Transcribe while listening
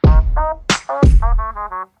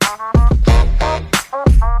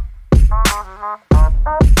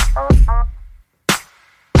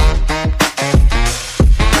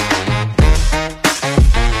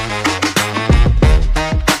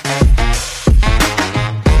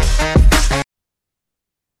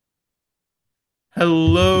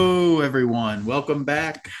Hello, everyone. Welcome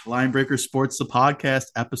back. Linebreaker Sports, the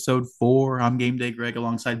podcast, episode 4. I'm Game Day Greg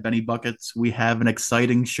alongside Benny Buckets. We have an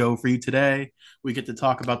exciting show for you today. We get to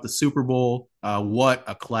talk about the Super Bowl. What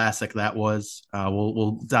a classic that was.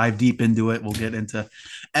 We'll dive deep into it. We'll get into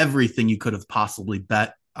everything you could have possibly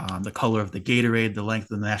bet. The color of the Gatorade, the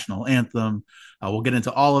length of the national anthem. We'll get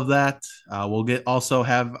into all of that. We'll also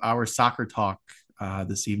have our soccer talk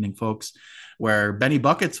this evening, folks, where Benny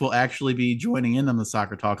Buckets will actually be joining in on the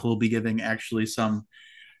soccer talk. He'll be giving actually some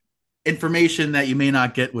information that you may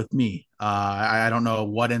not get with me. I don't know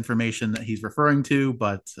what information that he's referring to,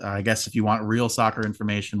 but I guess if you want real soccer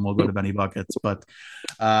information, we'll go to Benny Buckets. But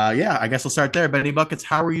yeah, I guess we'll start there. Benny Buckets,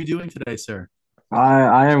 how are you doing today, sir?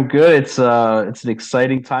 I am good. It's an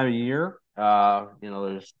exciting time of year.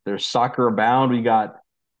 There's soccer abound.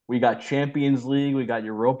 We got Champions League, we got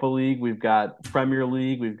Europa League, we've got Premier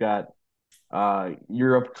League, we've got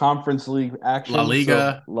Europe Conference League La action. So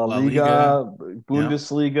Liga, La La Liga. Liga, Yeah,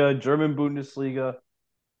 Bundesliga, German Bundesliga,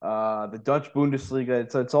 the Dutch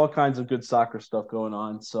Bundesliga. It's all kinds of good soccer stuff going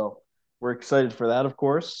on. So we're excited for that, of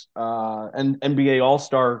course. And NBA All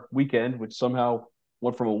Star Weekend, which somehow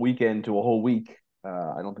went from a weekend to a whole week.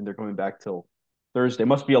 I don't think they're coming back till Thursday.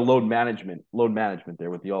 Must be a load management there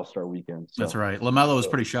with the All Star Weekend. that's So, right. LaMelo was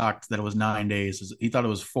so pretty shocked that it was 9 days. He thought it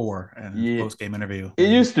was four in his yeah, post game interview. it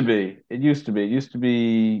used to be. It used to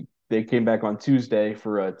be. They came back on Tuesday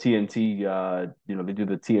for a TNT. They do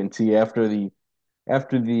the TNT after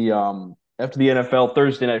the NFL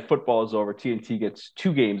Thursday night football is over. TNT gets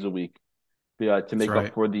 2 games a week to That's make up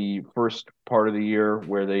right. for the first part of the year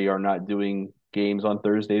where they are not doing games on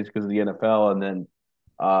Thursdays because of the NFL, and then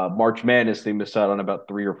March Madness they miss out on about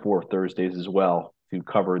 3 or 4 Thursdays as well to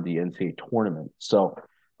cover the NCAA tournament. So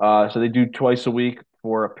they do twice a week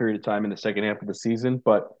for a period of time in the second half of the season.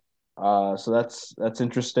 But so that's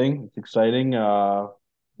interesting. It's exciting.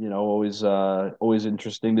 Always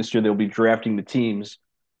interesting. This year they'll be drafting the teams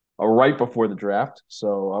right before the draft.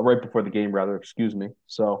 So right before the game, rather. Excuse me.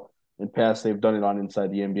 So in past they've done it on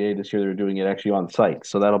Inside the NBA. This year they're doing it actually on site.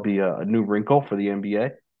 So that'll be a new wrinkle for the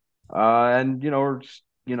NBA. And we're just,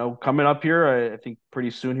 coming up here. I think pretty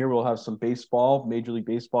soon here we'll have some baseball, Major League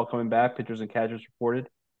Baseball coming back. Pitchers and catchers reported.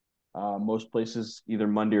 Most places either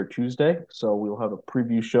Monday or Tuesday. So we'll have a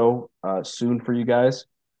preview show soon for you guys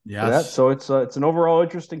for that. Yes. So it's an overall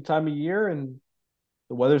interesting time of year, and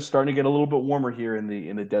the weather's starting to get a little bit warmer here in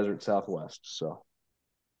the desert Southwest. So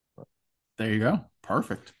There you go.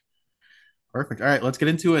 Perfect. Perfect. All right, let's get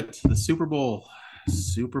into it. The Super Bowl.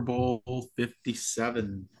 Super Bowl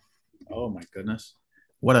 57. Oh my goodness.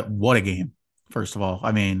 What a game. First of all,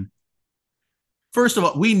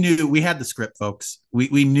 we knew we had the script, folks.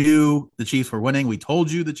 We knew the Chiefs were winning. We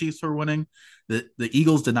told you the Chiefs were winning. The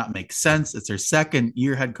Eagles did not make sense. It's their second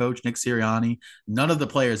year head coach, Nick Sirianni. None of the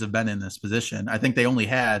players have been in this position. I think they only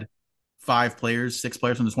had 5 players, 6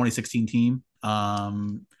 players from the 2016 team.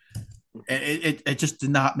 It just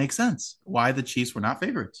did not make sense why the Chiefs were not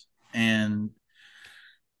favorites. And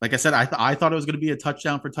like I said, I thought it was going to be a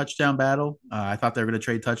touchdown for touchdown battle. I thought they were going to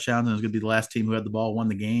trade touchdowns, and it was going to be the last team who had the ball won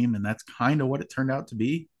the game, and that's kind of what it turned out to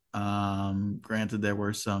be. Granted, there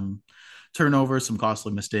were some turnovers, some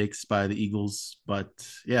costly mistakes by the Eagles, but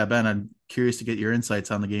yeah, Ben, I'm curious to get your insights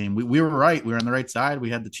on the game. We were right. We were on the right side. We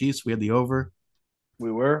had the Chiefs. We had the over. we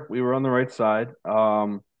were on the right side.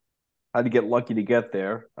 Had to get lucky to get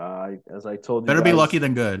there. As I told you Better be lucky guys,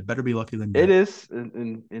 than good. Better be lucky than it good. is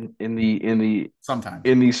in the Sometimes.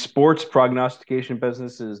 in the sports prognostication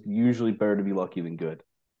business is usually better to be lucky than good.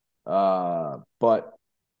 But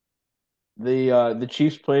the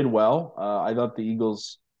Chiefs played well. I thought the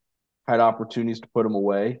Eagles had opportunities to put them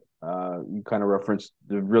away. You kind of referenced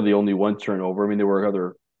the really only one turnover. I mean, there were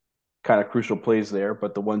other kind of crucial plays there,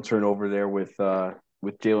 but the one turnover there with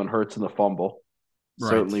Jalen Hurts and the fumble Right.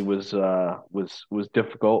 certainly was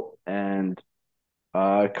difficult and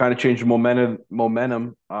kind of changed the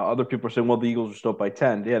momentum. Other people are saying, well, the Eagles were still up by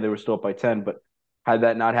 10. Yeah, they were still up by 10, but had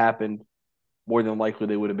that not happened, more than likely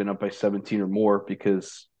they would have been up by 17 or more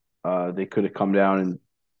because they could have come down and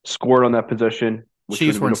scored on that possession, which would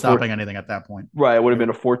Chiefs have been weren't a four. stopping anything at that point. Right, it would have They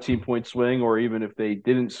been were a 14-point swing, or even if they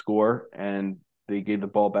didn't score and they gave the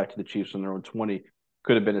ball back to the Chiefs on their own 20,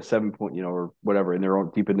 could have been a 7 point, or whatever in their own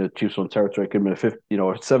deep in the Chiefs' own territory. Could have been a fifth,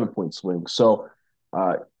 a 7 point swing. So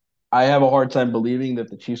uh, I have a hard time believing that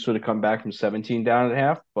the Chiefs would have come back from 17 down at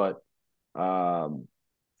half, but um,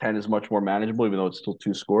 10 is much more manageable, even though it's still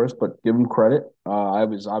 2 scores. But give them credit. I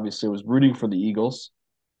was rooting for the Eagles,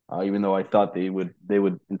 even though I thought they would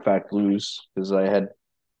in fact lose because I had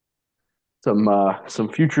some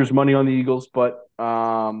futures money on the Eagles, but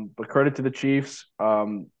credit to the Chiefs.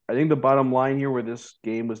 I think the bottom line here where this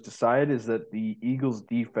game was decided is that the Eagles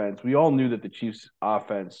defense, we all knew that the Chiefs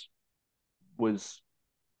offense was,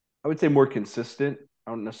 I would say, more consistent.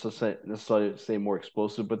 I don't necessarily say more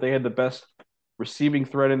explosive, but they had the best receiving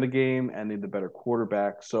threat in the game and they had the better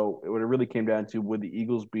quarterback. So what it really came down to, would the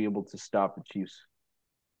Eagles be able to stop the Chiefs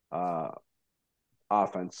uh,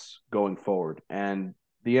 offense going forward? And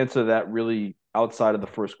the answer to that, really outside of the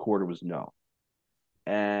first quarter, was no.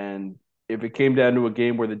 And if it came down to a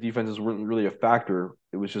game where the defenses weren't really a factor,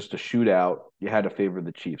 it was just a shootout, you had to favor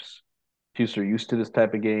the Chiefs. Chiefs are used to this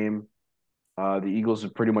type of game. The Eagles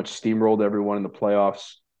have pretty much steamrolled everyone in the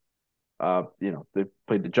playoffs. They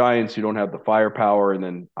played the Giants, who don't have the firepower, and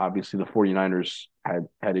then obviously the 49ers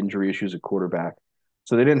had injury issues at quarterback.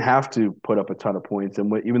 So they didn't have to put up a ton of points.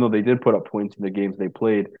 And even though they did put up points in the games they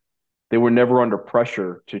played, they were never under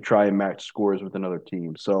pressure to try and match scores with another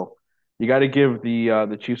team. So you got to give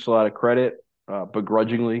the Chiefs a lot of credit,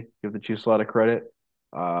 begrudgingly give the Chiefs a lot of credit.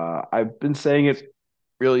 I've been saying it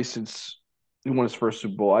really since he won his first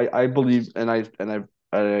Super Bowl. I believe, I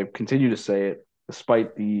continue to say it,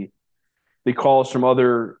 despite the calls from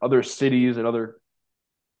other cities and other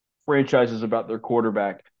franchises about their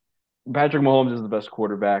quarterback. Patrick Mahomes is the best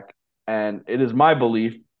quarterback, and it is my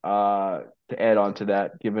belief, to add on to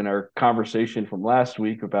that, given our conversation from last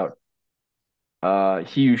week about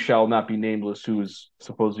he who shall not be nameless, who is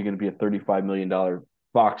supposedly going to be a $35 million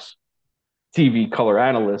Fox TV color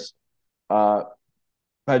analyst. Uh,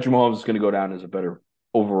 Patrick Mahomes is going to go down as a better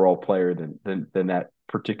overall player than that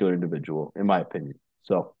particular individual, in my opinion.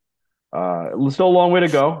 So, still a long way to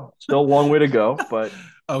go. Still a long way to go, but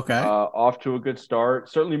Okay. off to a good start.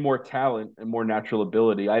 Certainly more talent and more natural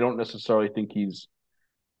ability. I don't necessarily think he's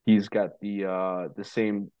got the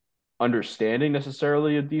same understanding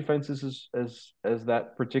necessarily of defenses as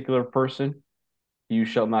that particular person. You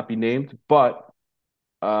shall not be named, but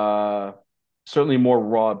uh, certainly more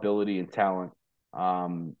raw ability and talent,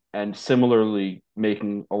 and similarly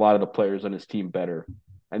making a lot of the players on his team better.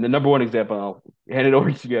 And the number one example, I'll hand it over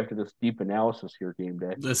to you after this deep analysis here, game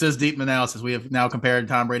day. This is deep analysis. We have now compared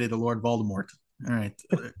Tom Brady to Lord Voldemort. All right.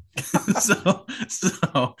 so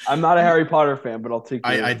I'm not a Harry Potter fan, but I I'll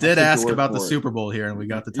did take your ask word about the for it. Super Bowl here, and we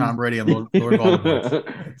got the Tom Brady and Lord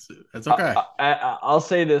Voldemort. It's okay. I'll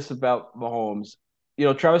say this about Mahomes.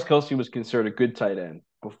 Travis Kelce was considered a good tight end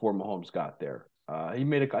before Mahomes got there. I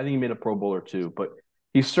think he made a Pro Bowl or two, but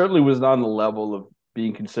he certainly was not on the level of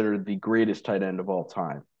being considered the greatest tight end of all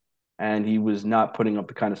time. And he was not putting up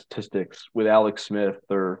the kind of statistics with Alex Smith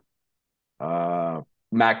or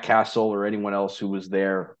Matt Castle or anyone else who was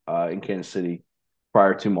there in Kansas City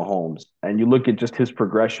prior to Mahomes. And you look at just his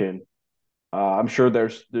progression. I'm sure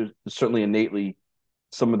there's certainly innately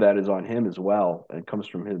some of that is on him as well, and it comes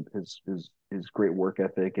from his great work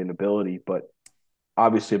ethic and ability. But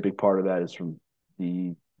obviously, a big part of that is from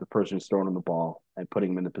the person who's throwing him the ball and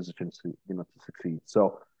putting him in the position to succeed.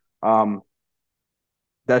 So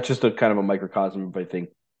that's just a kind of a microcosm of, I think,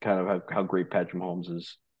 kind of how great Patrick Mahomes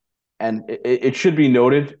is. And it should be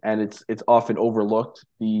noted, and it's often overlooked.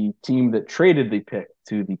 The team that traded the pick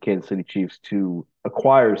to the Kansas City Chiefs to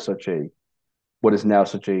acquire what is now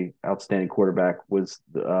such a outstanding quarterback was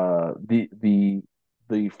the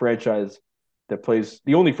franchise that plays,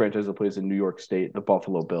 the only franchise that plays in New York State, the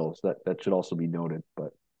Buffalo Bills. That should also be noted,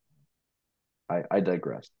 but I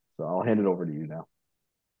digress. So I'll hand it over to you now.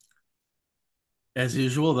 As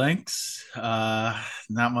usual, thanks.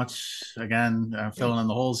 Not much. Again, I'm filling in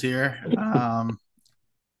the holes here.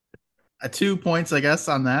 2 points, I guess,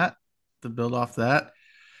 on that to build off that.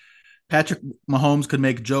 Patrick Mahomes could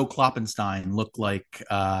make Joe Kloppenstein look like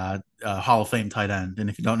a Hall of Fame tight end. And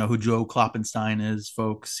if you don't know who Joe Kloppenstein is,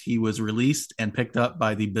 folks, he was released and picked up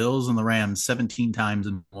by the Bills and the Rams 17 times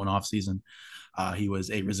in one offseason. He was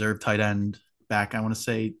a reserve tight end back, I want to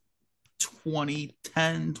say,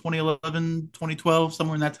 2010, 2011, 2012,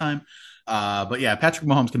 somewhere in that time. But yeah, Patrick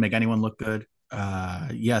Mahomes can make anyone look good.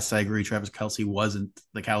 Yes, I agree. Travis Kelce wasn't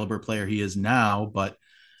the caliber player he is now, but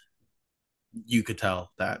you could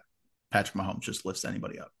tell that Patrick Mahomes just lifts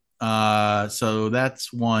anybody up. So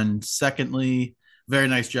that's one. Secondly, very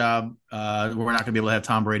nice job. We're not going to be able to have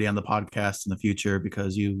Tom Brady on the podcast in the future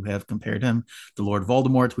because you have compared him to Lord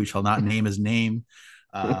Voldemort. We shall not name his name.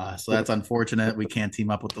 So that's unfortunate. We can't team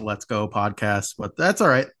up with the Let's Go podcast, but that's all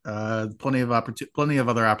right. Plenty of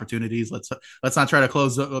other opportunities. Let's not try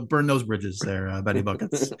to burn those bridges there, Benny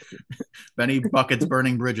Buckets. Benny Buckets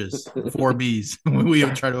burning bridges. The four Bs we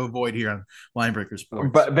would try to avoid here on Linebreaker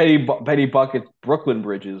Sports. Betty Bucket's Brooklyn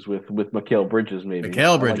Bridges with Mikal Bridges, maybe. Mikal I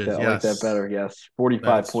like Bridges, that. I like that yes, better. Yes,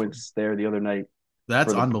 45 points there the other night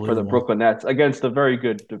that's for the unbelievable. Brooklyn Nets against a very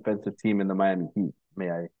good defensive team in the Miami Heat. May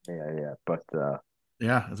I add? But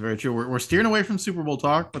Yeah, that's very true. We're steering away from Super Bowl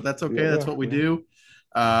talk, but that's yeah, okay. That's what we yeah. do.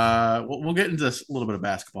 We'll get into this, a little bit of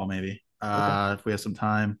basketball maybe Okay. if we have some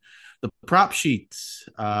time. The prop sheets.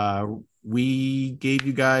 We gave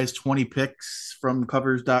you guys 20 picks from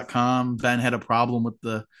covers.com. Ben had a problem with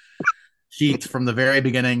the sheet from the very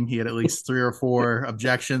beginning. He had at least 3 or 4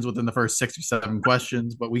 objections within the first 6 or 7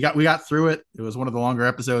 questions, but we got through it. It was one of the longer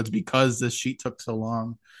episodes because this sheet took so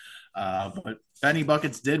long. But Benny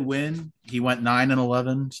Buckets did win. He went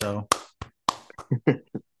 9-11, so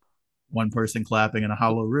one person clapping in a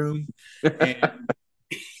hollow room, and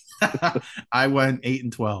I went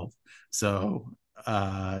 8-12. So,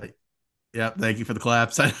 yeah, thank you for the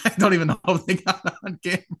claps. I don't even know if they got on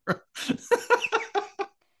camera.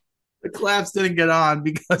 The claps didn't get on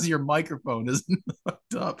because your microphone isn't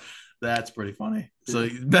hooked up. That's pretty funny. So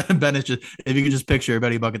Ben is just, if you could just picture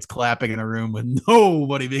Benny Buckets clapping in a room with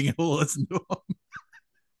nobody being able to listen to him.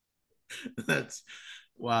 That's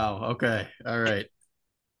wow. Okay. All right.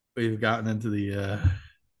 We've gotten into the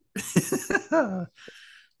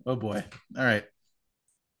oh boy. All right.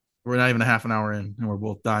 We're not even a half an hour in and we're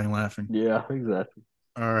both dying laughing. Yeah, exactly.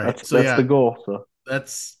 All right. That's So that's the yeah, goal. So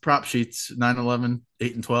that's prop sheets 9-11,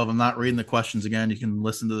 8-12. I'm not reading the questions again. You can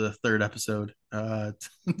listen to the third episode to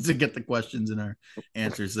get the questions and our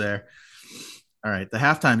answers there. All right, the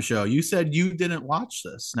halftime show. You said you didn't watch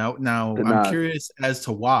this. Now did I'm not. curious as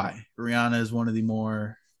to why. Rihanna is one of the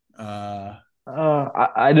more I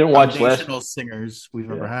didn't watch last. foundational singers we've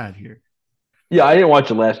ever Yeah, had here. yeah. I didn't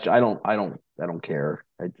watch it last. I don't care.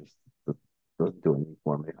 I just it doesn't do anything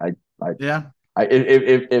for me. I Yeah,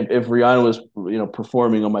 if Rihanna was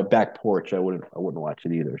performing on my back porch, I wouldn't watch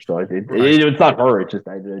it either. So right. it's not her. It's just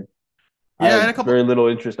I Yeah, and have a couple. very little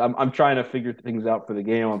interest. I'm trying to figure things out for the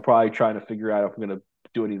game. I'm probably trying to figure out if I'm going to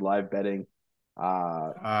do any live betting,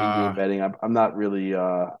 in-game Uh, betting. I'm not really.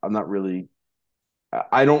 I'm not really.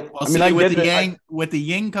 I don't. well, I mean, I see, get that. with the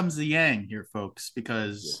yin comes the yang here, folks. Yeah.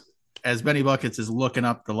 Because as Benny Buckets is looking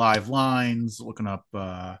up the live lines, looking up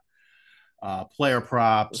player I was probably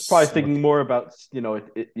props, thinking more about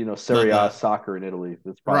Serie A the soccer in Italy.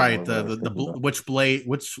 That's probably more right what I was the thinking about.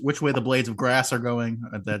 which way the blades of grass are going.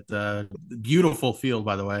 That beautiful field,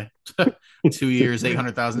 by the way. 2 years,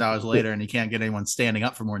 $800,000 later, and you can't get anyone standing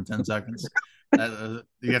up for more than 10 seconds.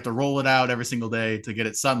 You have to roll it out every single day to get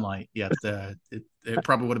it sunlight. Yet it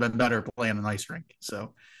probably would have been better playing an ice rink.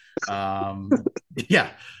 So, um, yeah,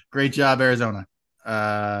 great job, Arizona.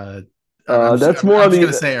 Uh, that's more I'm on just gonna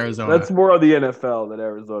the say that's Arizona. more on the NFL than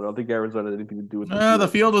Arizona. I don't think Arizona had anything to do with the The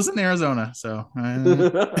field. field was in Arizona, so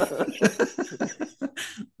the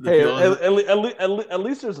Hey, field was. at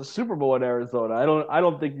least there's a Super Bowl in Arizona. I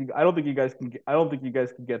don't think you guys can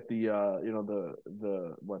get the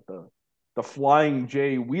the Flying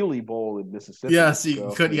J Wheelie Bowl in Mississippi. Yes, you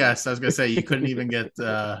So could. Yes, I was gonna say you couldn't even get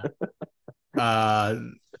uh,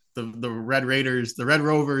 the Red Raiders, the Red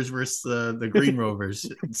Rovers versus the Green Rovers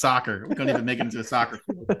in soccer. We couldn't even make it into a soccer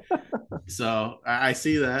field. So I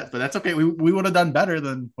see that, but that's okay. We would have done better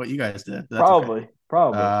than what you guys did. That's okay.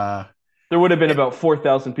 probably Uh, there would have been it, about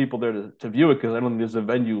 4,000 people there to view it because I don't think there's a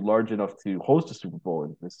venue large enough to host a Super Bowl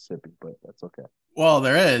in Mississippi, but that's okay. well,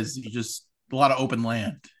 there is. You just a lot of open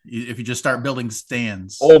land. If you just start building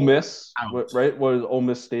stands Ole Miss, out. right? What is Ole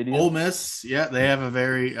Miss Ole Stadium? Miss, yeah, they have a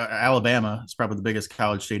very Alabama. It's probably the biggest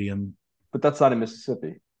college stadium. But that's not in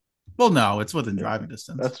Mississippi. Well, no, it's within Yeah, driving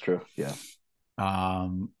distance. that's true. Yeah,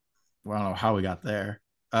 Um, well, I don't know how we got there.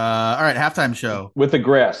 All right, halftime show. with the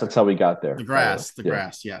grass, that's how we got there. The By the way, grass, the yeah,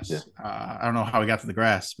 grass. yeah, Yes. I don't know how we got to the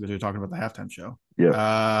grass because we were talking about the halftime show.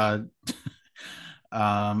 yeah.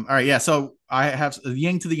 All right, yeah. So I have the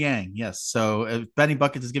yin to the yang. Yes. So Benny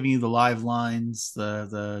Buckets is giving you the live lines,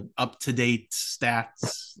 the up to date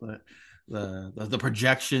stats, the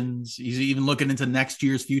projections. He's even looking into next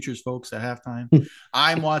year's futures, folks, at halftime.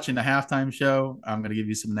 I'm watching the halftime show. I'm going to give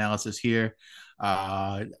you some analysis here.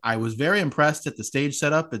 I was very impressed at the stage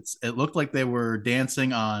setup. It looked like they were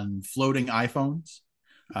dancing on floating iPhones.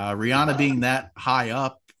 Rihanna being that high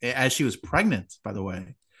up as she was pregnant, by the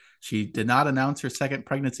way. She did not announce her second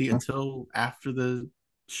pregnancy until after the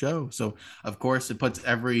show. So of course it puts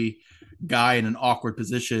every guy in an awkward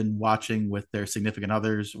position watching with their significant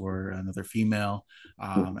others or another female,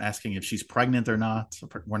 asking if she's pregnant or not.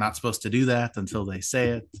 We're not supposed to do that until they say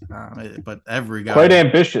it. But every Quite guy,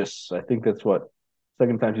 ambitious. I think that's what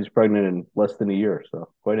second time she's pregnant in less than a year. So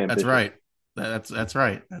quite that's ambitious. right. That's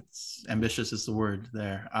right. That's ambitious is the word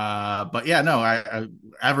there. But yeah, no,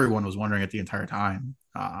 everyone was wondering it the entire time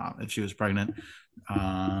if she was pregnant.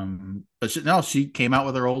 But no, she came out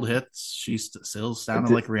with her old hits. She still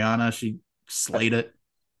sounded like Rihanna. She slayed it.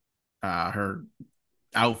 Her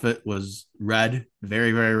outfit was red,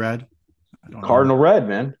 very very red. I don't Cardinal know. red,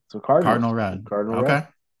 man. So Cardinals. Cardinal red. Cardinal red. Okay.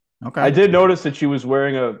 I Okay. did notice that she was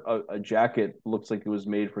wearing a jacket. Looks like it was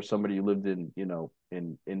made for somebody who lived in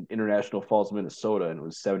in International Falls, Minnesota, and it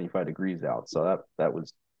was 75 degrees out. So I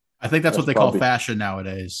think that's that's what they call probably fashion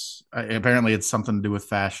nowadays. Apparently, it's something to do with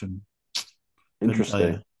fashion. Couldn't tell you.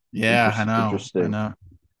 interesting. Yeah, I know. I Interesting. know.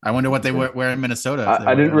 I wonder what they Interesting. wear in Minnesota if they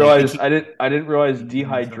I didn't wear like realize bikini I didn't realize in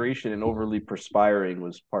Minnesota. dehydration and overly perspiring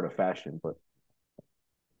was part of fashion, but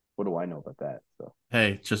what do I know about that? So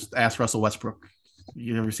Hey, just ask Russell Westbrook.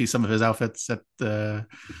 You ever see some of his outfits at the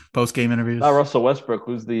post game not interviews? Russell Westbrook.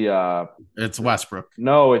 Who's It's Westbrook.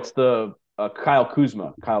 no? It's the Kyle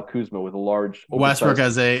Kuzma. Kyle Kuzma with a large, Westbrook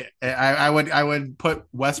oversized has I would put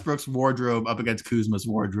Westbrook's wardrobe up against Kuzma's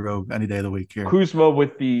wardrobe any day of the week here. Kuzma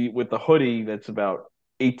with the hoodie that's about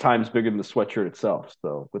 8 times bigger than the sweatshirt itself.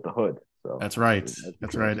 So with the hood. So That's right.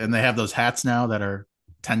 That's right. And they have those hats now that are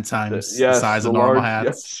 10 times the yes, size the of normal large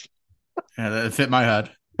hats. yes. Yeah, that fit my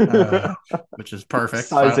head, uh, which is perfect.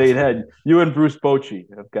 Size 8 head. You and Bruce Bochy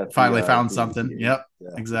have got Finally found something. Yep, yeah,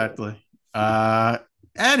 exactly.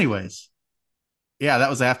 Anyways, yeah, that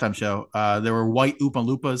was the halftime show. There were white Oompa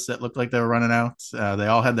Loompas that looked like they were running out. They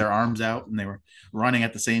all had their arms out and they were running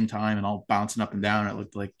at the same time and all bouncing up and down. It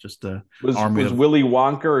looked like just a army was of. Willy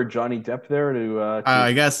Wonka or Johnny Depp there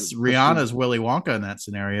I guess to push the Rihanna's Willy Wonka in that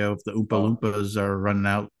scenario. If the Oompa oh Loompas are running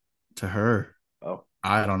out to her, oh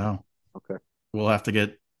I don't know. okay. We'll have to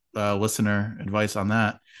get listener advice on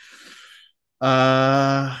that.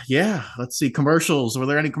 Yeah, let's see. Commercials. Were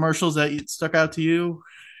there any commercials that stuck out to you?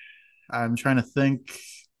 I'm trying to think.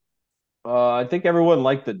 I think everyone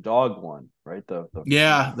liked the dog one, right? The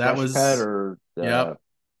Yeah, that Fresh Pet was. or Yep.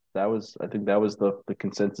 that was I think that was the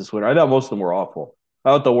consensus winner. I thought most of them were awful. I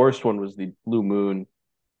thought the worst one was the Blue Moon,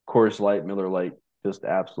 Coors Light, Miller Light, just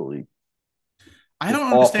absolutely I just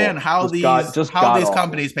don't understand awful. how Just how god these awful.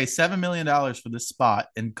 companies pay $7 million for this spot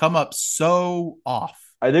and come up so off.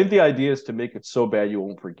 I think the idea is to make it so bad you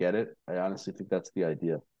won't forget it. I honestly think that's the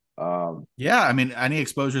idea. Yeah, I mean, any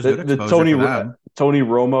exposure is the good the exposure for them. Tony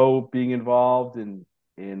Romo being involved in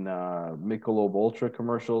Michelob Ultra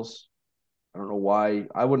commercials. I don't know why.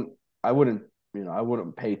 I wouldn't I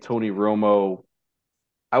wouldn't pay Tony Romo.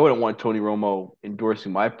 I wouldn't want Tony Romo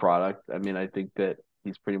endorsing my product. I mean, I think that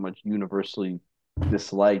he's pretty much universally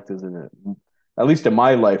disliked, isn't it? At least in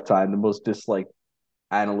my lifetime, the most disliked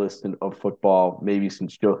analyst of football, maybe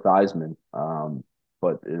since Joe Theismann.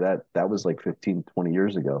 But that was like 15, 20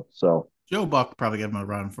 years ago. So Joe Buck probably gave him a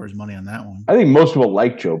run for his money on that one. I think most people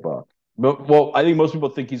like Joe Buck. But, well, I think most people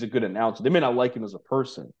think he's a good announcer. They may not like him as a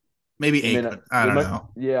person. Maybe They may not. Aikman. I They don't might. know.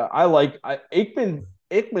 Yeah, Aikman.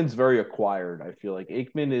 Aikman's very acquired. I feel like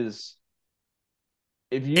Aikman is.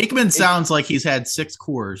 If you Aikman sounds like he's had 6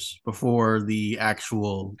 Coors before the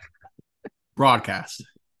actual broadcast.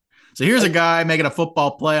 So here's a guy making a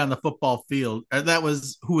football play on the football field. That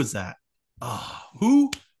was who was that? Oh, who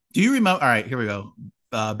do you remember? All right, here we go.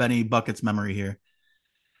 Benny Bucket's memory here.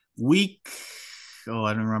 Week. Oh,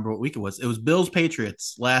 I don't remember what week it was. It was Bills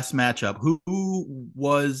Patriots last matchup. Who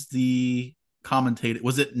was the commentator?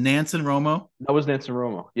 Was it Nansen Romo? that was Nancy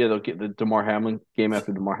Romo. Yeah, they'll get the Damar Hamlin game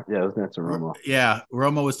after Damar. Yeah, it was Nancy Romo. Yeah,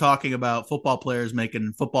 Romo was talking about football players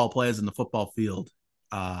making football plays in the football field.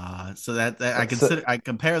 So that That's I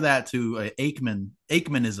compare that to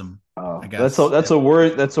Aikmanism, I guess. that's a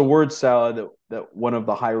word salad that one of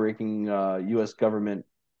the high ranking U.S. government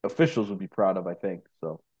officials would be proud of. I think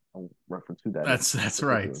so. I'll reference who that is. That's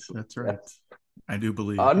right. That's right. Yes. I do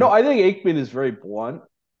believe. No, Yep. I think Aikman is very blunt,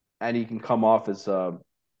 and he can come off as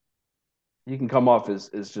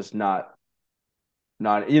just not.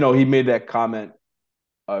 He made that comment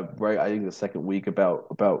right. I think the second week about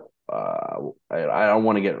I don't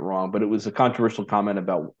want to get it wrong, but it was a controversial comment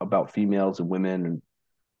about females and women and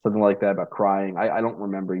something like that about crying. I don't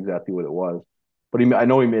remember exactly what it was, but I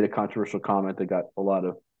know he made a controversial comment that got a lot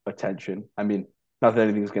of attention. I mean, not that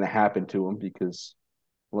anything's going to happen to him because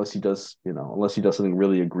unless he does something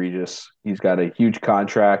really egregious, he's got a huge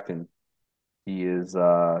contract and he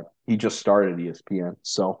just started ESPN.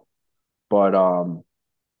 So, but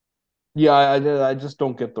Yeah, I just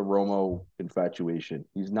don't get the Romo infatuation.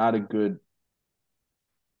 He's not a good.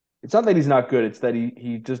 It's not that he's not good. It's that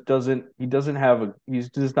he just doesn't have a. He's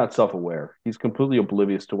just not self aware. He's completely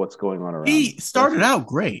oblivious to what's going on around him. He started out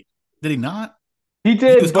great, did he not? He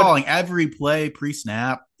He was did, but calling every play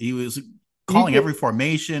pre-snap. He was he calling every did.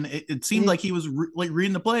 formation. It seemed He like he was like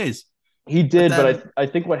reading the plays. He But did, but then, I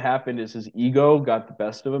think what happened is his ego got the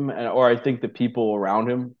best of him, or I think the people around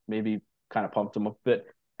him maybe kind of pumped him up a bit,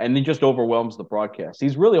 and he just overwhelms the broadcast.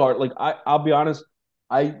 He's really hard. Like I'll be honest,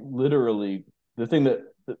 I literally the thing that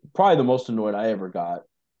probably the most annoyed I ever got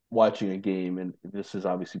watching a game, and this is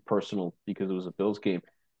obviously personal because it was a Bills game.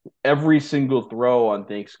 Every single throw on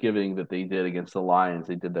Thanksgiving that they did against the Lions,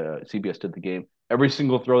 they did the CBS did the game. Every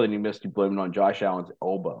single throw that he missed, he blamed it on Josh Allen's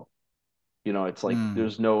elbow. It's like mm,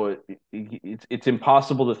 there's no it's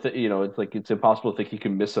impossible to it's like it's impossible to think he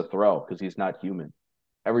can miss a throw because he's not human.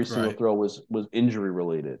 Every single right, throw was injury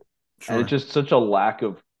related, and it's sure. just such a lack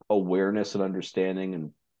of awareness and understanding,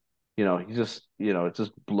 and he's just it's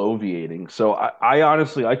just bloviating. So I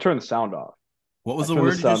honestly I turn the sound off. What I was the turn the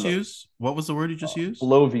word you just sound off. used? What was the word you just used?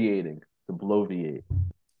 Bloviating to bloviate.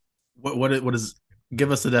 What is? Give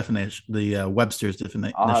us the definition, the Webster's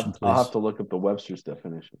definition, I'll have please. to look up the Webster's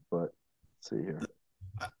definition, but let's see here.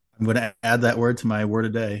 I'm going to add that word to my word a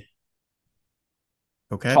day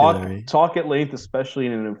Talk vocabulary. talk at length, especially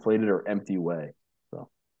in an inflated or empty way. So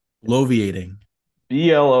Bloviating.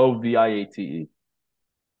 Bloviate.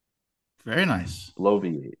 Very nice.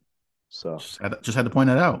 Bloviate. So Just had to point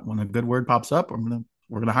that out. When a good word pops up,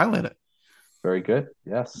 we're gonna highlight it. very good.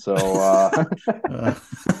 Yes. So Uh,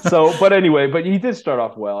 but anyway, but he did start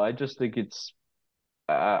off well. I just think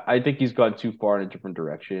I think he's gone too far in a different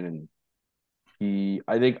direction, and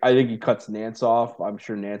I think he cuts Nance off. I'm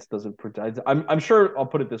sure Nance doesn't protect. I'm sure. I'll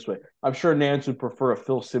put it this way. I'm sure Nance would prefer if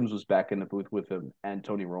Phil Simms was back in the booth with him and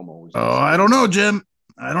Tony Romo was oh, listening I to don't him. know, Jim.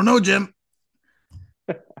 I don't know, Jim.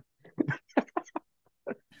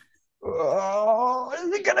 Oh,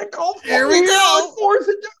 is he gonna go Here for it we here on go. fourth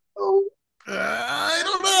and two? I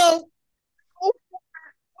don't know.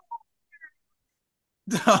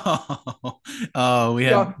 Oh, we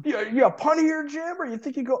have. Yeah, punt here, Jim, or you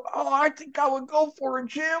think you go? Oh, I think I would go for it,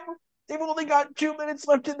 Jim. They've only got 2 minutes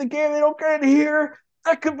left in the game. They don't get it here.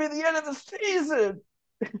 That could be the end of the season.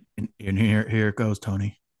 And here it goes,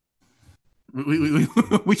 Tony.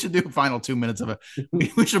 We should do final 2 minutes of a.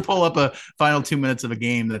 We should pull up a final 2 minutes of a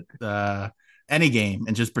game that any game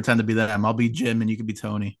and just pretend to be them. I'll be Jim and you can be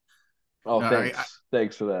Tony. Oh, All right.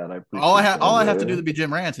 thanks for that. I All I appreciate have all I have to do that. to be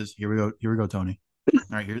Jim Rance is here we go, Tony.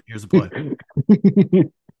 All right, here's the play.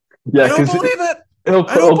 Yeah, I don't because believe it. he'll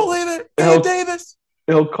I don't he'll believe it. Gabe he'll Davis.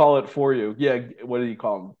 he'll call it for you. Yeah, what did he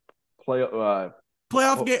call him? Play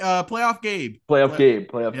Playoff Gabe. playoff game.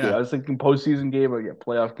 Yeah. I was thinking postseason game, but yeah,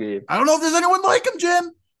 playoff game. I don't know if there's anyone like him,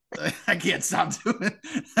 Jim. I can't stop doing.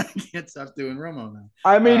 I can't stop doing Romo now.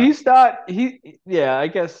 I mean, he's not. Yeah, I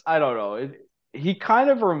guess I don't know. He kind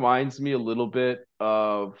of reminds me a little bit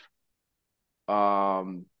of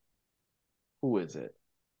um, who is it?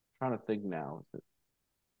 I'm trying to think now.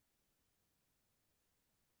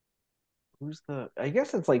 Who's the? I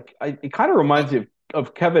guess it's like it kind of reminds Oh, me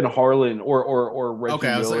of Kevin Harlan or Reggie okay.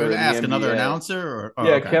 I was Miller going to in the ask another NBA. announcer, or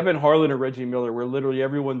Yeah, okay, Kevin Harlan or Reggie Miller, where literally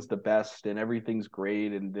everyone's the best and everything's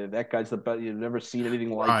great, and that guy's the best. You've never seen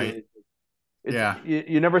anything like right? it. Yeah,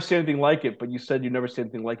 You never see anything like it, but you said you never see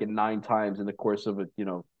anything like it 9 times in the course of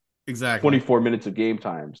 24 exactly. minutes of game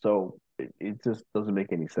time. So it just doesn't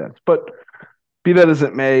make any sense. But be that as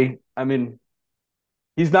it may, I mean,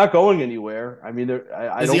 he's not going anywhere. I mean,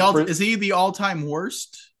 I don't. Is he the all time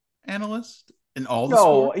worst analyst in all the No,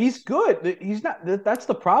 sports? he's good. He's not. That's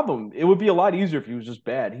the problem. It would be a lot easier if he was just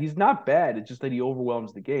bad. He's not bad. It's just that he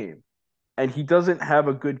overwhelms the game, and he doesn't have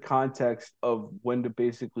a good context of when to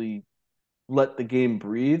basically let the game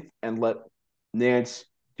breathe and let Nance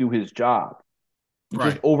do his job. He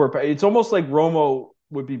just Right. over. It's almost like Romo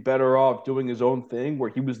would be better off doing his own thing, where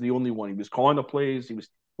he was the only one. He was calling the plays. He was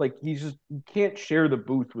like he can't share the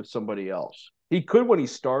booth with somebody else. He could when he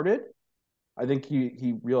started. I think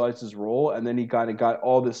he realized his role, and then he kind of got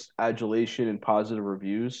all this adulation and positive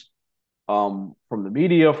reviews from the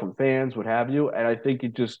media, from fans, what have you. And I think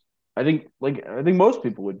I think most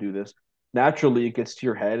people would do this. Naturally, it gets to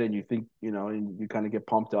your head, and you think and you kind of get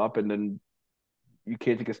pumped up, and then you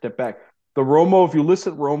can't take a step back. The Romo, if you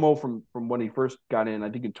listen to Romo from when he first got in, I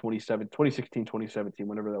think in 2016, 2017,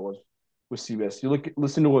 whenever that was with CBS,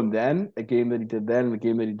 listen to him then, a game that he did then, and the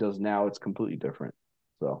game that he does now, it's completely different.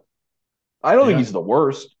 So I don't think Yeah. he's the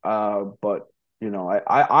worst, but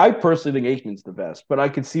I personally think Aikman's the best. But I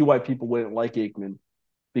can see why people wouldn't like Aikman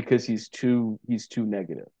because he's too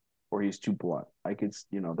negative. or he's too blunt. I could,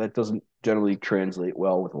 that doesn't generally translate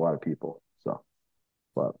well with a lot of people. So,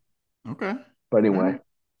 but Okay. but All anyway, right.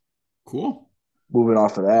 Cool. moving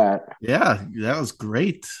off of that. Yeah, that was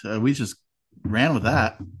great. We just ran with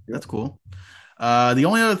that. Yep. That's cool. The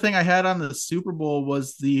only other thing I had on the Super Bowl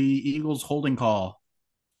was the Eagles holding call.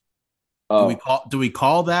 Oh, Do we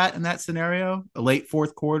call that in that scenario a late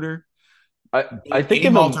fourth quarter I think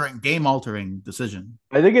in game altering decision?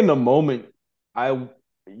 the moment, I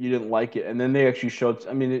you didn't like it, and then they actually showed.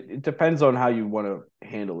 I mean, it depends on how you want to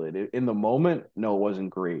handle it. In the moment, no, it wasn't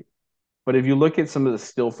great. But if you look at some of the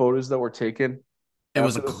still photos that were taken It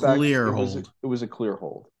was a after the fact, clear hold, it was a clear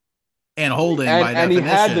hold. and holding and by and he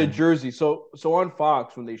had the definition. jersey. So on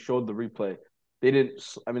Fox when they showed the replay, they didn't.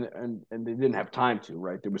 I mean, and they didn't have time to.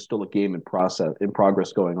 Right, there was still a game in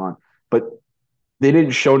progress going on, but they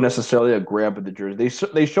didn't show necessarily a grab of the jersey.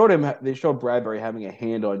 They showed Bradbury having a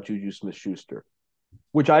hand on Juju Smith-Schuster,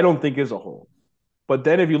 which I don't think is a hold. But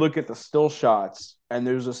then if you look at the still shots, and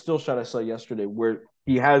there's a still shot I saw yesterday where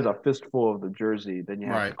he has a fistful of the jersey, then you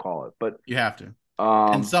have to Right, call it. But you have to.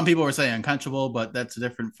 And um, some people were saying unconscionable, but that's a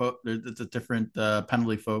different it's a different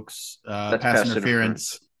penalty, folks. that's Pass pass interference.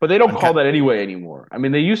 interference. But they don't call Unca- that anyway anymore. I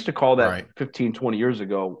mean, they used to call that right. 15, 20 years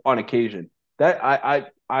ago on occasion. That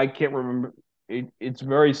I can't remember. It's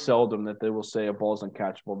very seldom that they will say a ball is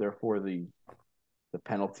uncatchable. Therefore, the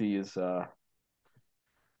penalty is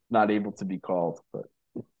not able to be called. But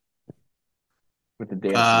with the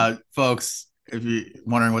dancing, Folks, if you're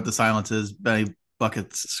wondering what the silence is, Benny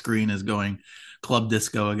Bucket's screen is going club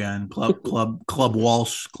disco again, club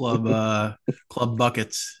Walsh, club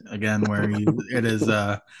buckets again, where it is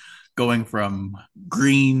going from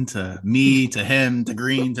green to me to him to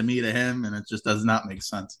green to me to him, and it just does not make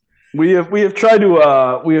sense. we have tried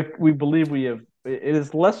to we believe we have it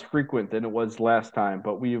is less frequent than it was last time,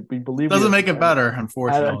 but we believe we Doesn't have make it better,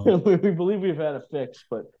 unfortunately. we believe we've had a fix,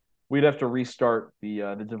 but we'd have to restart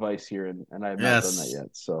the device here, and I have not done that Yes, yet.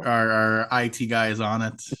 So our IT guy is on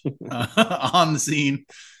it, on the scene,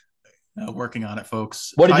 working on it,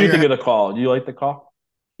 folks. what did you think Tiger, of the call? Do you like the call?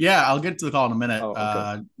 yeah, I'll get to the call in a minute.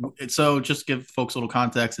 Oh, okay. So just give folks a little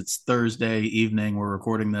context. It's Thursday evening. We're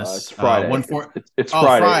recording It's this. Friday. One four. It's Oh,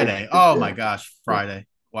 Friday. Friday. Oh my Yeah. gosh, Yeah. Friday.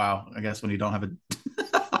 Wow. I guess when you don't have a,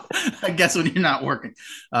 I guess when you're not working.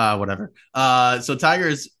 Whatever. So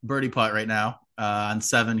Tiger's birdie putt right now on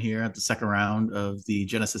 7 here at the second round of the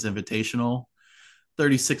Genesis Invitational.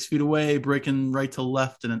 36 feet away, breaking right to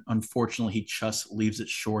left, and unfortunately, he just leaves it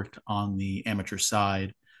short on the amateur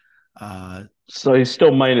side. Uh, So he's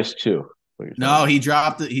still -2. What you're no, saying? he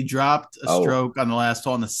dropped it. He dropped a Oh, stroke on the last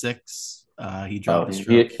hole on the 6. He oh, dropped a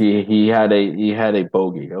stroke. he had a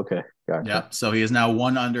bogey. Okay, gotcha. Yeah. So he is now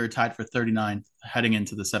 1 under, tied for 39th, heading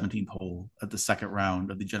into the 17th hole at the second round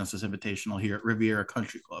of the Genesis Invitational here at Riviera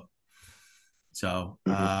Country Club. So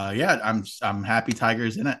Hmm. yeah, I'm happy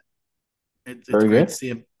Tiger's in it. It's Very great good. to see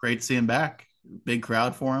him. Great to see him back. Big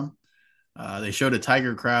crowd for him. They showed a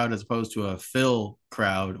Tiger crowd as opposed to a Phil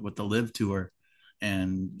crowd with the Live Tour,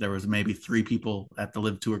 and there was maybe 3 people at the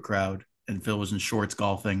Live Tour crowd, and Phil was in shorts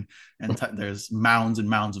golfing, and there's mounds and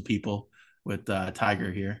mounds of people with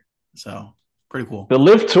Tiger here. So pretty cool. The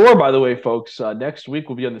Live Tour, by the way, folks, next week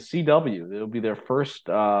will be on the CW. It'll be their Oh, first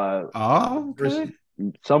okay.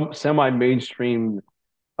 some semi-mainstream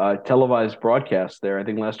televised broadcast there. I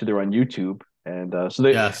think last year they were on YouTube, and so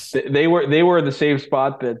Yes. they were in the same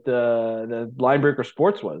spot that the Linebreaker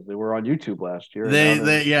Sports was. They were on YouTube last year, and now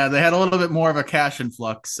They yeah, they had a little bit more of a cash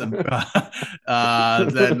influx than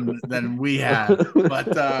we had, but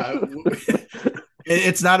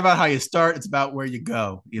it's not about how you start, it's about where you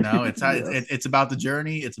go. yes, It's about the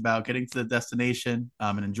journey, it's about getting to the destination,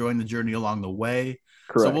 and enjoying the journey along the way.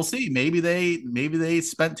 So we'll correct. see. Maybe they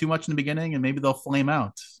spent too much in the beginning, and maybe they'll flame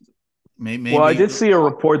out. Well, I Maybe did see a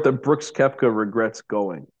report that Brooks Koepka regrets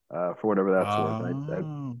going for whatever that's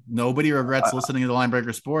worth. nobody regrets I, listening to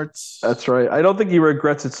Linebreaker Sports. That's right. I don't think he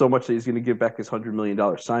regrets it so much that he's going to give back his $100 million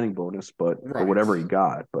signing bonus, but or Right. whatever he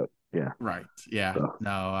got. But yeah, Right. Yeah. so,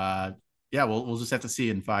 No. Yeah. We'll just have to see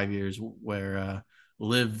in 5 years where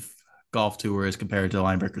Live Golf Tour is compared to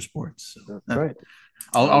Linebreaker Sports. that's So, right.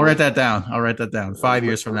 I'll write that down. I'll write that down. 5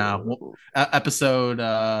 years from now, episode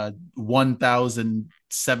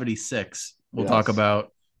 1076. Yes,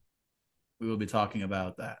 We will be talking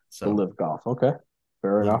about that. the So live golf. Okay,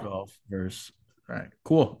 fair Live enough. Golf versus. All right.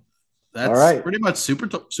 Cool. All That's right, pretty much Super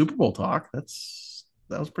Bowl talk. That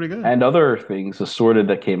was pretty good. and other things assorted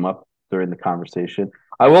that came up during the conversation.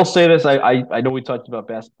 I will say this: I know we talked about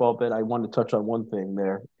basketball a bit. I want to touch on one thing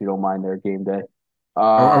there, if you don't mind, there game day.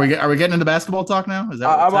 Are Uh, we getting into basketball talk now? Is that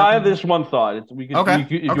what's I have happening? this one thought. Okay.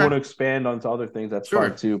 If you Okay. want to expand onto other things, that's fine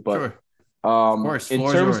Sure. too. But Sure. Of course. in Floor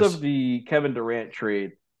is terms of yours. the Kevin Durant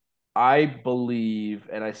trade, I believe,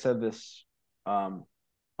 and I said this on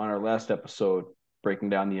our last episode, breaking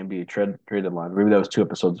down the NBA trade deadline. Maybe that was 2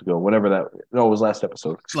 episodes ago. Whatever that. No, it was last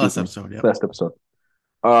episode. Excuse Last me, episode. Yep. last episode.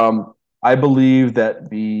 I believe that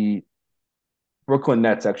the Brooklyn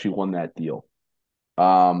Nets actually won that deal.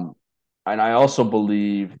 Um, and I also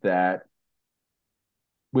believe that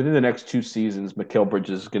within the next 2 seasons, Mikal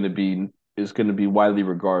Bridges is going to be widely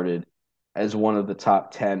regarded as one of the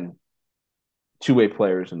top 10 two-way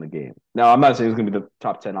players in the game. Now, I'm not saying he's going to be the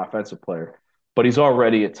top 10 offensive player, but he's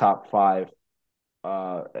already a top five,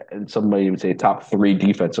 and some might even say top three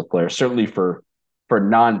defensive player. Certainly for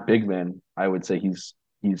non-big men, I would say he's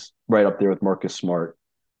right up there with Marcus Smart.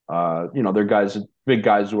 They're guys, big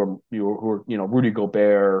guys who are Rudy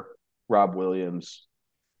Gobert, Rob Williams,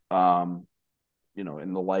 and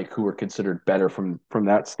the like, who are considered better from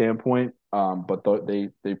that standpoint. But they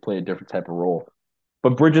play a different type of role.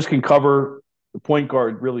 But Bridges can cover the point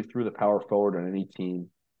guard really through the power forward on any team.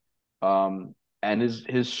 And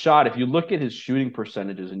his shot, if you look at his shooting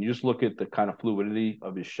percentages and you just look at the kind of fluidity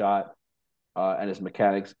of his shot and his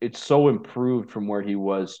mechanics, it's so improved from where he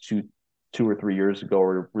was 2 or 3 years ago,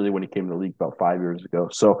 or really when he came to the league about 5 years ago.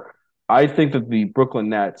 So I think that the Brooklyn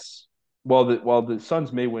Nets, while the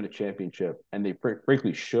Suns may win a championship, and they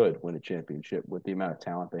frankly should win a championship with the amount of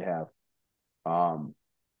talent they have um,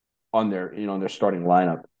 on their starting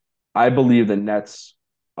lineup, I believe the Nets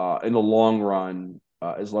in the long run,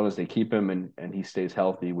 as long as they keep him and he stays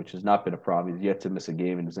healthy, which has not been a problem. He's yet to miss a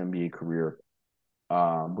game in his NBA career,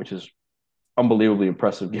 which is unbelievably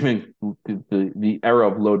impressive given the era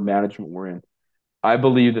of load management we're in. I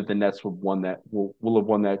believe that the Nets will have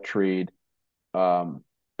won that trade um,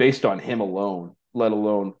 based on him alone, let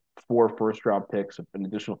alone 4 first round picks, an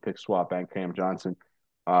additional pick swap, and Cam Johnson.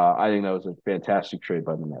 I think that was a fantastic trade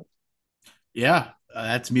by the Nets. Yeah,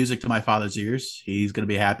 that's music to my father's ears. He's going to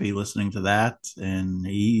be happy listening to that, and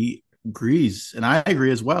he agrees, and I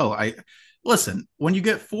agree as well. I listen, when you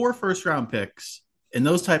get 4 first round picks and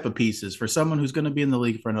those type of pieces for someone who's going to be in the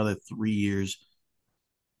league for another 3 years,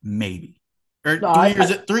 maybe, or No, 3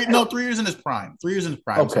 years. 3 years in his prime. 3 years in his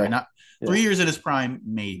prime. Sorry, okay, not yeah. 3 years in his prime,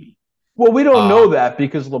 maybe. Well, we don't Uh, know that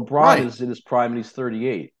because LeBron right, is in his prime and he's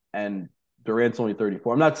 38, and Durant's only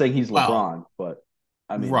 34. I'm not saying he's well, LeBron, but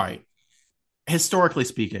I mean, right. Historically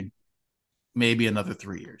speaking, maybe another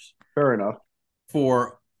 3 years fair enough.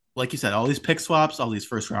 for, like you said, all these pick swaps, all these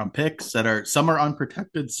first round picks that are, some are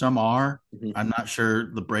unprotected, some are. Mhm. I'm not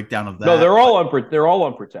sure the breakdown of No, that, but they're all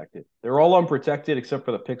unprotected. They're all unprotected except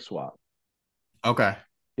for the pick swap. okay,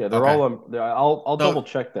 Yeah, they're okay. all. I'll double So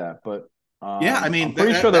check that, but yeah, I I'm mean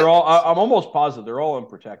pretty sure they're all. I'm almost positive they're all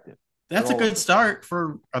unprotected. They're that's a all good unprotected. start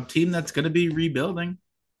for a team that's going to be rebuilding.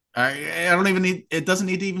 I don't even need, it doesn't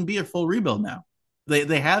need to even be a full rebuild now.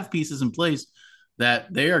 They have pieces in place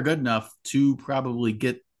that they are good enough to probably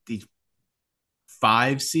get the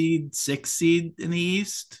 5 seed, 6 seed in the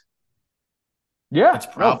East. Yeah, That's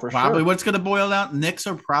no, for probably sure. what's going to boil down. Knicks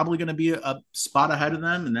are probably going to be a spot ahead of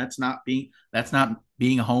them, and that's not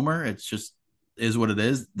being a homer. It's just is what it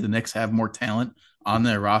is. The Knicks have more talent on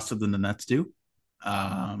their roster than the Nets do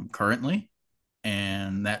currently,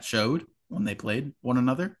 and that showed when they played one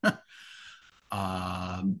another.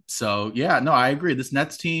 So yeah, no, I agree. This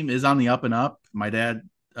Nets team is on the up and up. My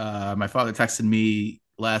father texted me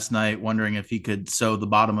last night wondering if he could sew the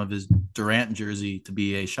bottom of his Durant jersey to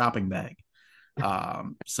be a shopping bag.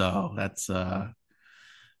 So that's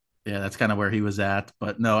kind of where he was at.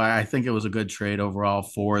 But no, I think it was a good trade overall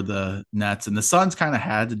for the Nets, and the Suns kind of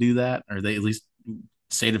had to do that, or they at least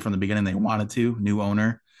stated from the beginning they wanted to. New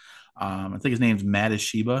owner. I think his name's Matt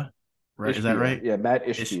Ishiba, right? Is that Ishbia, right? yeah, Matt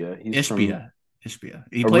Ish Ishbia. He's from Ishbia. Ishbia.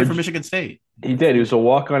 He played for orig- Michigan State. He He played for did. He was a Michigan.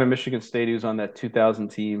 walk on in Michigan State. He was on that 2000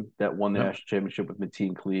 team that won the Yep. national championship with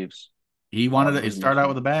Mateen Cleaves. He wanted it Who's start out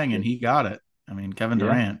with Michigan. a bang, Yeah. and he got it. I mean, Kevin Yeah.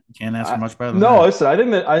 Durant, you can't ask for I, much better than no, that. listen.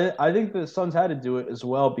 I think the Suns had to do it as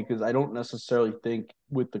well because I don't necessarily think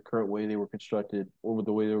with the current way they were constructed or with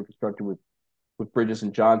the way they were constructed with Bridges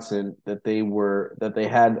and Johnson that they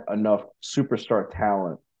had enough superstar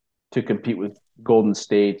talent to compete with Golden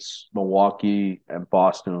State's, Milwaukee, and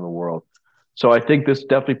Boston of the world. So I think this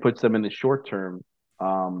definitely puts them in the short term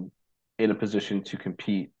um, in a position to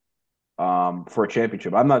compete for a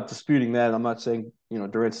championship. I'm not disputing that. I'm not saying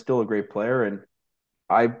Durant's still a great player, and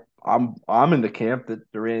I I'm in the camp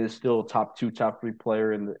that Durant is still a top two, top three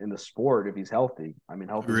player in the sport if he's healthy. I mean,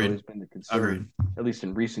 health has Agreed. always been the concern, Agreed. at least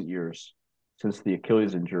in recent years since the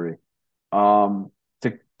Achilles injury. Um,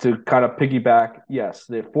 to kind of piggyback, yes,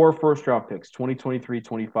 they have 4 first round picks, 2023,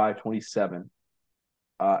 25, 27,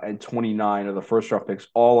 and 29 of the first round picks,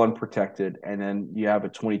 all unprotected. And then you have a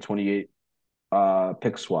 2028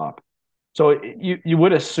 pick swap. So you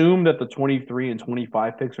would assume that the 23 and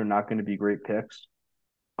 25 picks are not going to be great picks,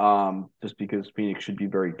 just because Phoenix should be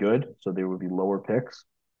very good. So they would be lower picks.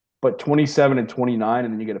 But 27 and 29,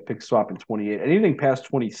 and then you get a pick swap in 28. Anything past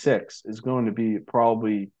 26 is going to be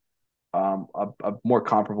probably a more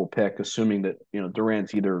comparable pick, assuming that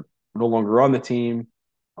Durant's either no longer on the team.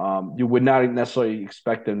 You would not necessarily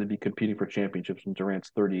expect them to be competing for championships when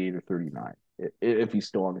Durant's 38 or 39 if he's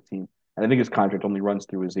still on the team. And I think his contract only runs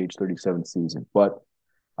through his age 37 season. But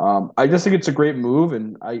I just think it's a great move,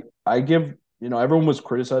 and I give everyone was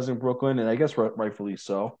criticizing Brooklyn, and I guess rightfully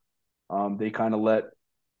so. They kind of let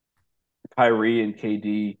Kyrie and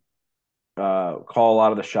KD call a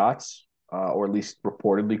lot of the shots, or at least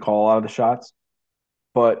reportedly call a lot of the shots.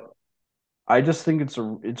 But I just think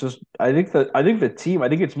I think the team, I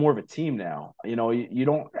think it's more of a team now. You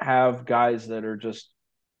don't have guys that are just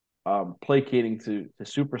placating to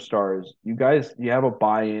superstars. You have a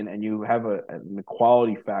buy-in, and you have an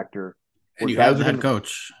equality factor And where you have guys the are head going to.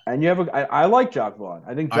 coach. And you have I like Jacque Vaughn.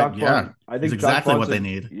 I think Jacque Yeah, Vaughn. I he's think Jacque exactly Vaughn's what they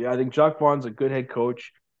need. Yeah, I think Jacque Vaughn's a good head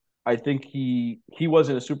coach. I think he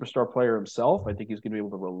wasn't a superstar player himself. I think he's going to be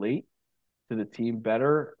able to relate to the team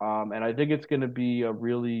better. And I think it's going to be a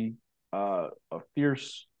really a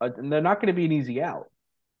fierce, and they're not going to be an easy out.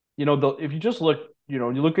 If you just look,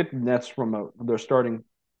 you look at the Nets from their starting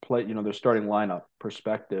their starting lineup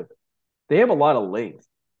perspective, they have a lot of length,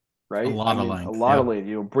 A right? I lot of mean, a length. lot of Yep.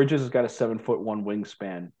 length. Bridges has got a 7'1"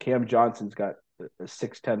 wingspan. Cam Johnson's got a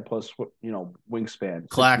 6'10" plus, wingspan, 6'9"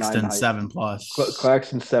 Claxton height. 7+.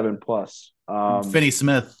 Claxton 7+. Finney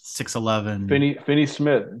Smith 6'11". Finney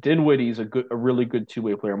Smith, Dinwiddie's a really good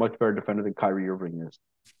two-way player, much better defender than Kyrie Irving is.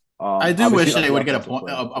 I do Obviously wish not they the would get offensive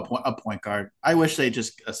player, but- a point guard. I wish they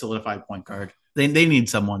just a solidified point guard. They need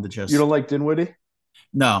someone to You don't just like Dinwiddie?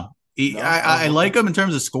 no. No. I Oh, like okay. him in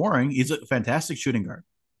terms of scoring. He's a fantastic shooting guard.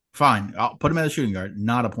 Fine, I'll put him as a shooting guard,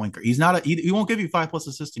 not a point guard. He's not he won't give you 5+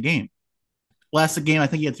 assists a game. Last game, I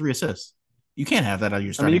think he had 3 assists. You can't have that out of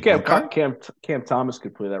your I mean, you starting can point have guard Cam Thomas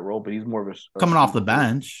could play that role, but he's more of a coming off the scoop first.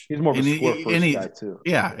 bench. He's more of a And, score and first guy too.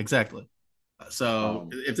 yeah, exactly. So Um,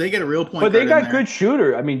 if they get a real point but they guard in got there, good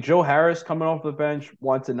shooter. I mean, Joe Harris coming off the bench.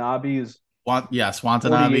 Watanabe is yes, 48,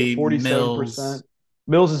 Watanabe, 47%. Mills.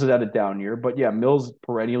 Mills has had a down year, but yeah, Mills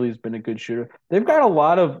perennially has been a good shooter. They've got a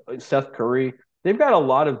lot of Seth Curry. They've got a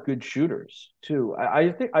lot of good shooters too.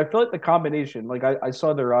 I feel like the combination, like I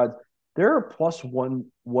saw their odds, they're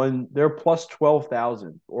they're plus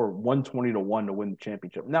 12,000 or 120 to 1 to win the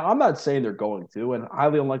championship. Now I'm not saying they're going to, and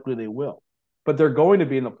highly unlikely they will, but they're going to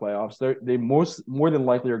be in the playoffs. They more than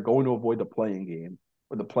likely are going to avoid the playing game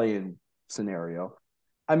or the play-in scenario.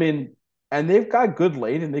 I mean, and they've got good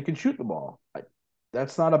lane and they can shoot the ball.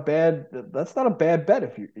 That's not a bad bet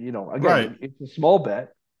if Right. again, it's a small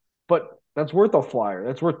bet, but that's worth a flyer.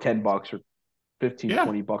 That's worth $10 or 15, Yeah.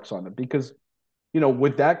 $20 on it because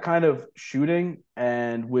with that kind of shooting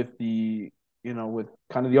and with with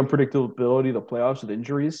kind of the unpredictability of the playoffs with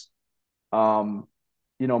injuries,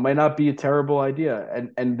 might not be a terrible idea.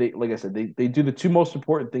 And they, like I said, they do the two most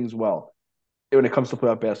important things well when it comes to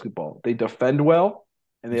playoff basketball. They defend well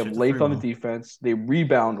and they have Shoot the free length on the well. defense. They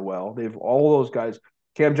rebound well. They have all those guys.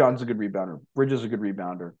 Cam Johnson's a good rebounder. Bridges is a good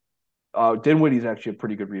rebounder. Dinwiddie's actually a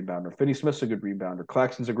pretty good rebounder. Finney Smith's a good rebounder.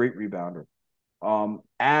 Claxton's a great rebounder.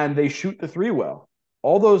 And they shoot the three well.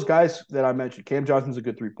 All those guys that I mentioned, Cam Johnson's a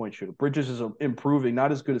good 3-point shooter. Bridges is improving,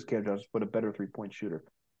 not as good as Cam Johnson, but a better 3-point shooter.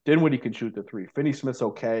 Dinwiddie can shoot the three. Finney Smith's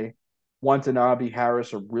okay. Watanabe,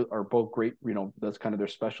 Harris are both great. That's kind of their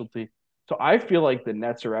specialty. So I feel like the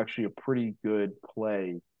Nets are actually a pretty good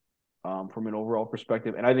play from an overall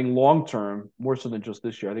perspective. And I think long term, more so than just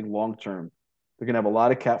this year, I think long term, they're going to have a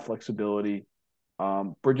lot of cap flexibility.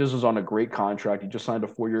 Bridges is on a great contract. He just signed a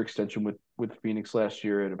 4-year extension with Phoenix last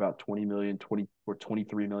year at about 20 million, 20 or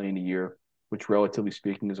 23 million a year, which relatively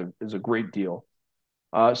speaking is a great deal.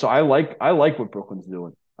 So I like what Brooklyn's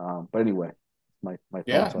doing. But anyway, my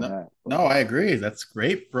Yeah, thoughts on that. no, I agree. That's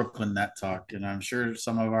great Brooklyn net talk, and I'm sure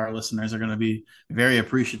some of our listeners are going to be very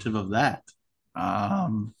appreciative of that.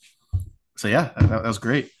 Um, so yeah, that was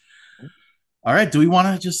great. All right, do we want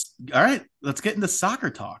to just all right? Let's get into soccer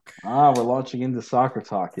talk. We're launching into soccer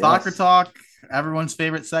talk. Soccer Yes. talk, everyone's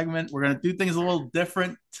favorite segment. We're going to do things a little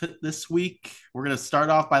different this week. We're going to start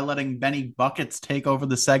off by letting Benny Buckets take over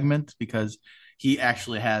the segment because he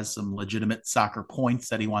actually has some legitimate soccer points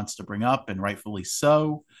that he wants to bring up, and rightfully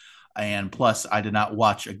so. And plus, I did not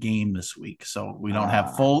watch a game this week, so Ah, we don't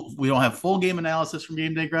have full game analysis from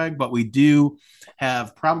Game Day, Greg, but we do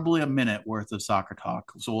have probably a minute worth of soccer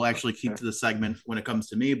talk. So we'll actually keep okay. to the segment when it comes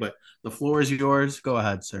to me. But the floor is yours. Go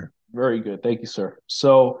ahead, sir. Very good. Thank you, sir.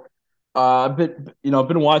 So, I've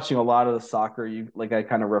been watching a lot of the soccer. Like I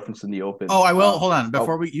kind of referenced in the open. Oh, I will hold on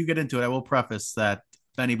before Oh, you get into it. I will preface that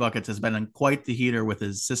Benny Buckets has been in quite the heater with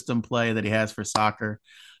his system play that he has for soccer.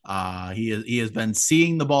 He has been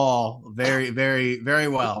seeing the ball very very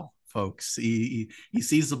well, folks. He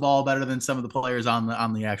sees the ball better than some of the players on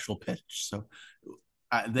the actual pitch. So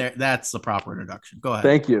there that's the proper introduction. Go ahead.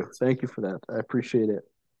 thank you for that. I appreciate it.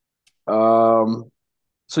 Um,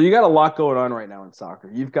 so you got a lot going on right now in soccer.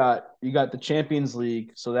 You got the Champions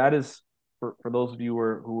League. So that is for those of you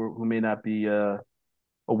who may not be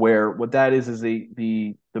aware, what that is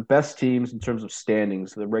the best teams in terms of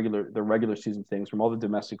standings, the regular season things from all the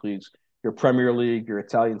domestic leagues, your Premier League, your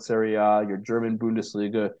Italian Serie A, your German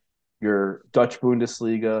Bundesliga, your Dutch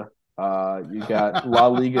Bundesliga. You got La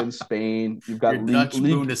Liga in Spain. You've Your got Dutch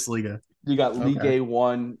Bundesliga. you got Ligue Okay.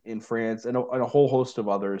 A1 in France, and a whole host of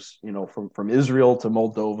others. From Israel to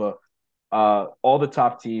Moldova, all the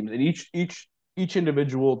top teams, and each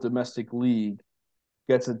individual domestic league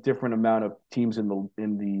gets a different amount of teams in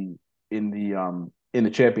the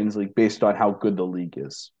Champions League based on how good the league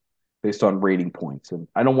is, based on rating points. And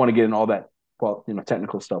I don't want to get in all that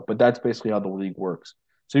technical stuff, but that's basically how the league works.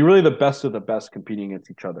 So you're really the best of the best competing against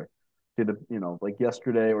each other. Like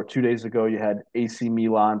yesterday or 2 days ago, you had AC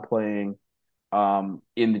Milan playing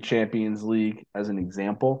in the Champions League as an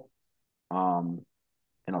example. Um,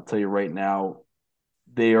 and I'll tell you right now,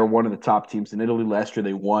 they are one of the top teams in Italy. Last year,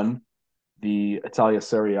 they won the Italia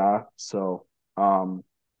Serie A. So, and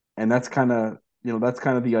that's kind of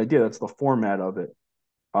the idea. That's the format of it.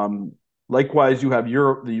 Um, Likewise, you have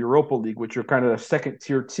the Europa League, which are kind of the second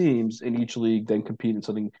tier teams in each league, then compete in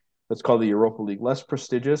something that's called the Europa League. Less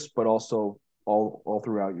prestigious, but also all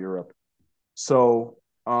throughout Europe. So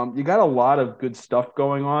you got a lot of good stuff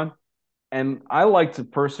going on. And I like to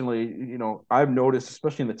personally, I've noticed,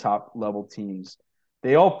 especially in the top level teams,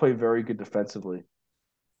 they all play very good defensively,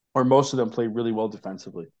 or most of them play really well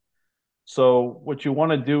defensively. So what you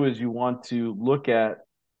want to do is you want to look at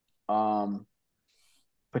um,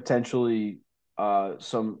 potentially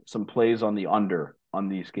some plays on the under on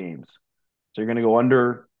these games. So you're going to go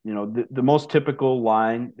under. The most typical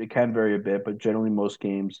line, it can vary a bit, but generally most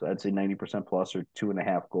games, I'd say 90% plus or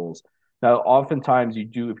 2.5 goals. Now, oftentimes you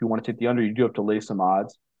do, if you want to take the under, you do have to lay some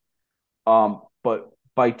odds. But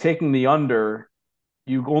by taking the under,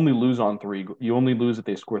 you only lose on three. You only lose if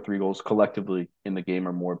they score 3 goals collectively in the game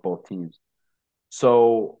or more, both teams.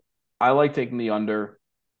 So I like taking the under.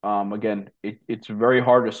 Again, it's very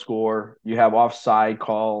hard to score. You have offside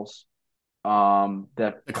calls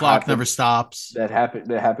that The clock happen never stops. that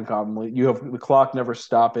happen commonly. You have the clock never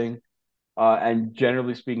stopping. And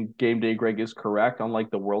generally speaking, game day, Greg, is correct. Unlike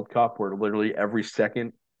the World Cup, where literally every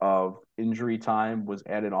second of injury time was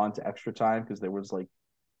added on to extra time because there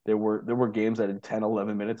were games that in 10,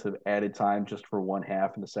 11 minutes of added time just for one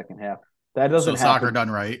half in the second half. That So doesn't soccer happen. done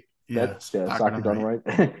right. That Yes, Yeah, soccer soccer done done right.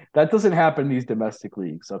 right. That doesn't happen in these domestic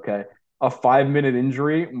leagues. Okay, a 5 minute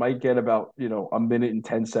injury might get about a minute and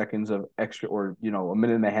 10 seconds of extra, or a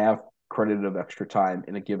minute and a half credit of extra time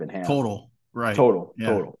in a given half. Total. Right. Yeah.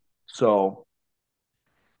 Total. So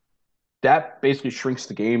that basically shrinks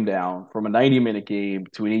the game down from a 90-minute game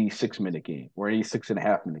to an 86-minute game or an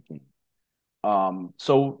 86.5-minute game.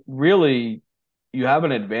 So really, you have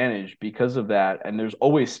an advantage because of that, and there's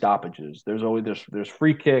always stoppages. There's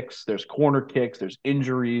free kicks, there's corner kicks, there's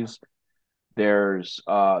injuries, there's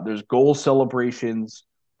goal celebrations,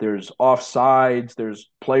 there's offsides, there's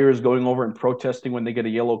players going over and protesting when they get a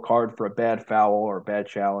yellow card for a bad foul or a bad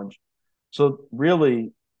challenge. So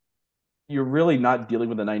really, you're really not dealing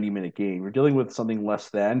with a 90-minute game. You're dealing with something less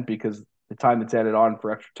than, because the time that's added on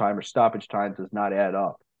for extra time or stoppage time does not add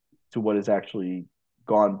up to what has actually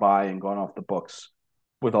gone by and gone off the books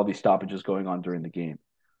with all these stoppages going on during the game.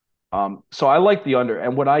 So I like the under,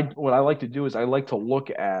 and what I like to do is I like to look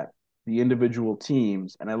at the individual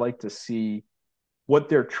teams and I like to see what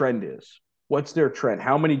their trend is. What's their trend?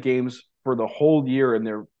 How many games for the whole year in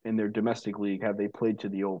their domestic league have they played to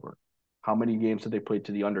the over? How many games have they played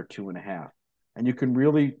to the under 2.5? And you can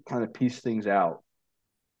really kind of piece things out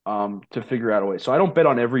to figure out a way. So I don't bet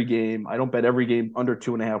on every game. I don't bet every game under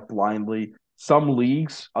 2.5 blindly. Some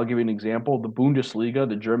leagues, I'll give you an example. The Bundesliga,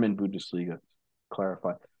 the German Bundesliga,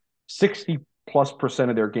 clarify, 60+%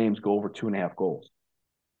 of their games go over 2.5 goals.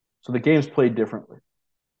 So the game's played differently.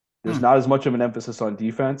 There's Hmm. not as much of an emphasis on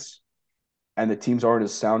defense, and the teams aren't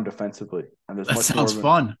as sound defensively. And there's That much more sounds of an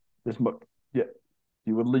fun. This, yeah,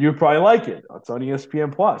 you'd probably like it. It's on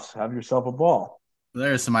ESPN Plus. Have yourself a ball.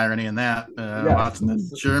 There's some irony in that. Yes. Watching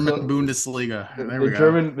the German So Bundesliga. There the we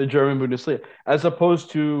go. German Bundesliga, as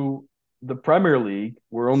opposed to the Premier League,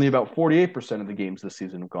 where only about 48% of the games this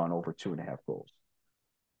season have gone over 2.5 goals,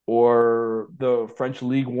 or the French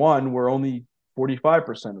League One, where only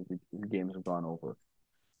 45% of the games have gone over.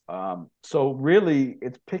 So really,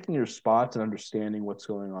 it's picking your spots and understanding what's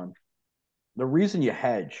going on. The reason you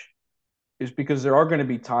hedge is because there are going to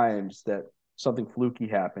be times that something fluky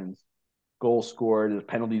happens, goal scored, there's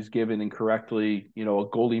penalties given incorrectly, a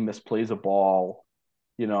goalie misplays a ball,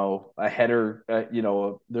 a header,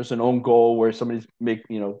 there's an own goal where somebody's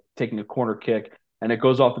taking a corner kick and it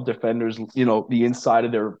goes off the defenders, the inside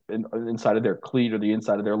of their cleat or the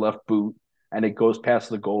inside of their left boot, and it goes past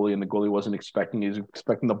the goalie, and the goalie wasn't expecting. He's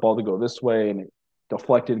expecting the ball to go this way, and it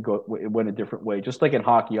deflected, it went a different way. Just like in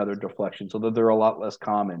hockey, other deflections, so that they're a lot less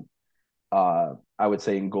common. I would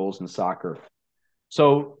say in goals in soccer.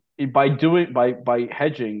 So by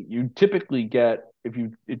hedging, you typically get if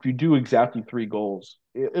you do exactly 3 goals,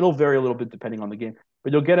 it'll vary a little bit depending on the game,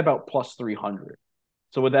 but you'll get about plus 300.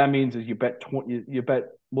 So what that means is you bet 20, you bet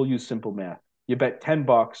we'll use simple math. You bet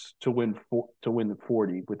 $10 to win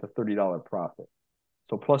 40 with a $30 profit.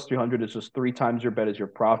 So plus 300 is just 3 times your bet as your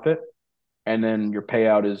profit, and then your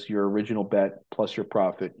payout is your original bet plus your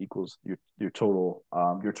profit equals your total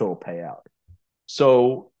payout.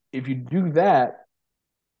 So if you do that,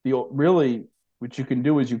 really what you can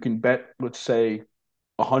do is you can bet, let's say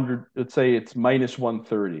 100, let's say it's minus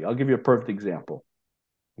 130. I'll give you a perfect example.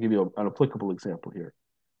 I'll give you an applicable example here.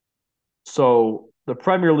 So the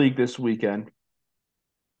Premier League this weekend,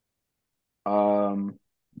 let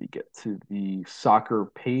me get to the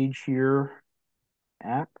soccer page here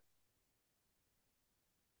app.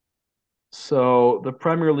 So the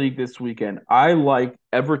Premier League this weekend, I like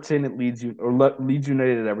Everton at Leeds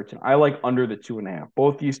United at Everton. I like under the 2.5.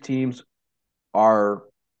 Both these teams are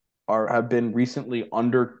have been recently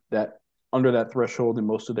under that threshold in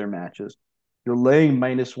most of their matches. You're laying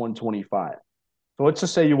minus 125. So let's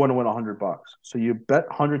just say you want to win $100. So you bet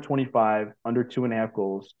 125 under 2.5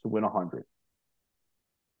 goals to win 100.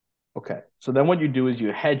 Okay. So then what you do is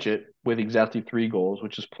you hedge it with exactly 3 goals,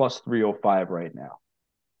 which is plus 305 right now.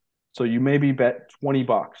 So you maybe bet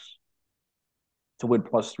 $20 to win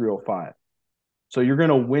plus 305. So you're going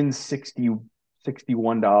to win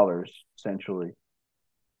 $61 essentially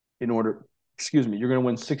you're going to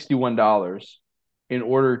win $61 in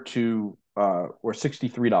order to, or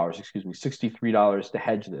 $63, excuse me, $63 to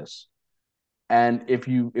hedge this. And if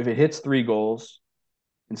it hits 3 goals,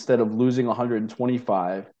 instead of losing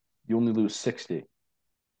 125, you only lose 60.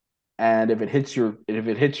 And if it hits your if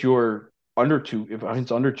it's under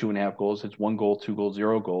 2.5 goals, it's 1 goal, 2 goals,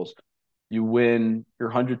 0 goals. You win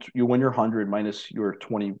your 100 minus your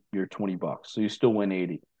 20 bucks. So you still win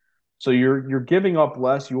 80. So you're giving up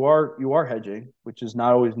less. You are hedging, which is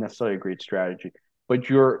not always necessarily a great strategy, but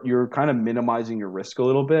you're kind of minimizing your risk a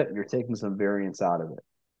little bit. You're taking some variance out of it.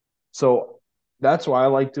 So that's why I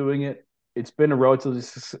like doing it. It's been a relatively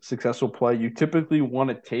successful play. You typically want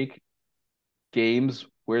to take games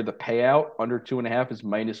where the payout under 2.5 is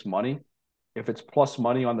minus money. If it's plus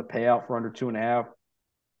money on the payout for under 2.5,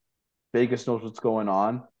 Vegas knows what's going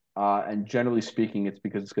on. And generally speaking, it's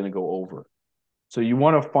because it's going to go over. So you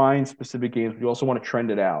want to find specific games. You also want to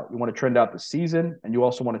trend it out. You want to trend out the season, and you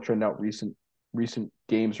also want to trend out recent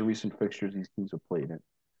games or recent fixtures these teams have played in.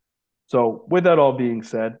 So with that all being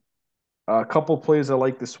said, a couple of plays I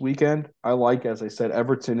like this weekend. I like, as I said,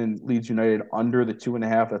 Everton and Leeds United under the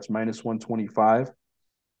 2.5. That's minus 125.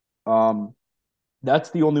 That's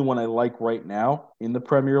the only one I like right now in the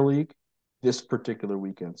Premier League this particular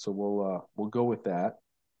weekend. So we'll go with that.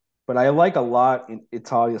 But I like a lot in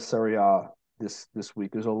Italia Serie A this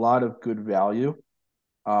week. There's a lot of good value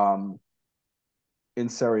in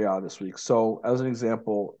Serie A this week. So as an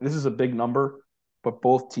example, this is a big number, but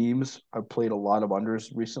both teams have played a lot of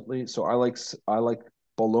unders recently. So I like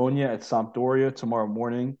Bologna at Sampdoria tomorrow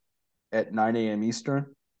morning at 9 a.m. Eastern,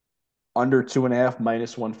 under 2.5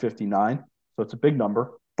 minus 159. So it's a big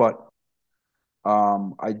number, but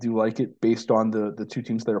I do like it based on the two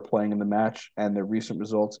teams that are playing in the match and their recent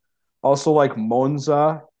results. Also like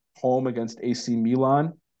Monza home against AC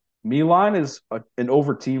Milan. Milan is an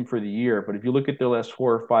over team for the year, but if you look at their last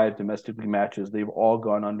 4 or 5 domestic league matches, they've all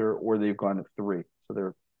gone under or they've gone at 3.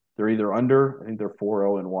 So they're either under. I think they're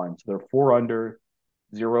 4-0-1. So they're 4 under,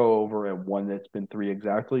 0 over, and 1 that's been 3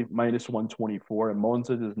 exactly, minus 124. And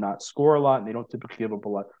Monza does not score a lot, and they don't typically give up a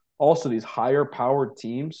lot. Also, these higher powered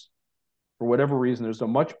teams, for whatever reason, there's a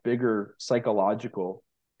much bigger psychological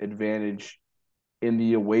advantage in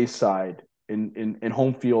the away side, in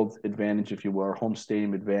home field advantage, if you will, or home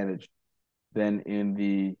stadium advantage, than in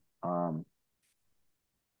the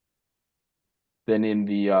than in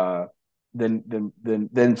the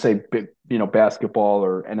than say basketball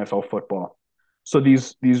or NFL football. So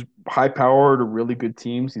these high powered or really good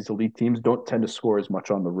teams, these elite teams, don't tend to score as much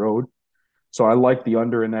on the road. So I like the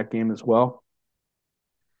under in that game as well.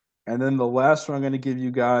 And then the last one I'm going to give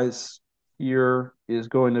you guys here is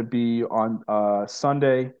going to be on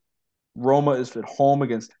Sunday. Roma is at home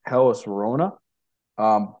against Hellas Verona.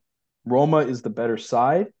 Um, Roma is the better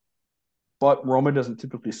side, but Roma doesn't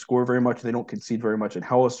typically score very much. They don't concede very much. And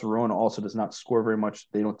Hellas Verona also does not score very much.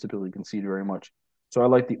 They don't typically concede very much. So I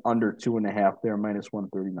like the under 2.5 there, minus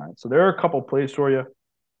 139. So there are a couple plays for you.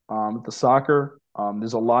 The soccer,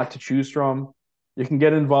 there's a lot to choose from. You can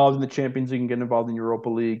get involved in the Champions League, you can get involved in Europa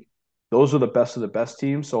League. Those are the best of the best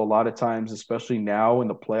teams. So a lot of times, especially now in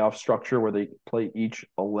the playoff structure where they play each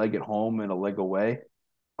a leg at home and a leg away,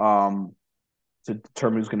 um, to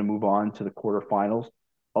determine who's going to move on to the quarterfinals.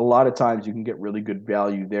 A lot of times you can get really good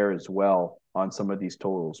value there as well on some of these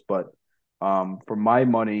totals. But for my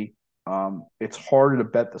money, it's harder to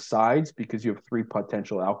bet the sides because you have three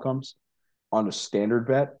potential outcomes on a standard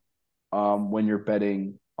bet when you're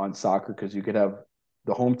betting on soccer because you could have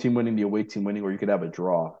the home team winning, the away team winning, or you could have a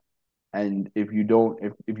draw. And if you don't,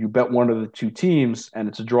 if you bet one of the two teams and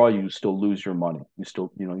it's a draw, you still lose your money. You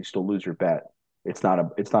still lose your bet. It's not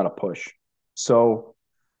a push. So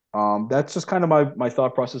that's just kind of my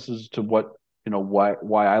thought process as to what why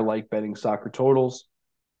I like betting soccer totals.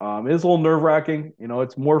 It is a little nerve wracking.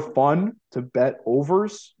 It's more fun to bet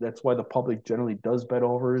overs. That's why the public generally does bet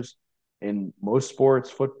overs in most sports,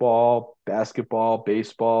 football, basketball,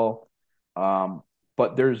 baseball. Um,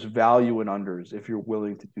 but there's value in unders if you're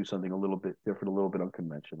willing to do something a little bit different, a little bit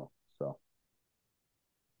unconventional. So,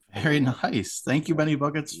 Very nice. Thank you, yeah. Benny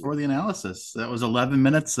Buckets, for the analysis. That was 11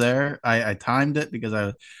 minutes there. I timed it because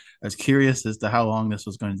I was curious as to how long this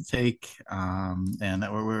was going to take. And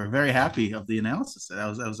we're very happy of the analysis. That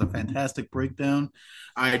was a fantastic breakdown.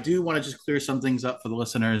 I do want to just clear some things up for the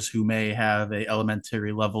listeners who may have a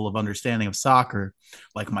elementary level of understanding of soccer,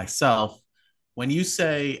 like myself. When you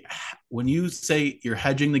say you're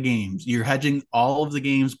hedging the games, you're hedging all of the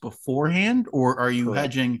games beforehand, or are you Correct.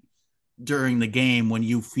 hedging during the game when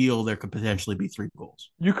you feel there could potentially be three goals?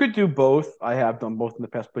 You could do both. I have done both in the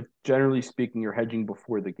past, but generally speaking, you're hedging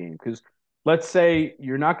before the game because let's say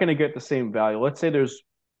you're not going to get the same value. Let's say there's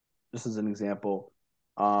this is an example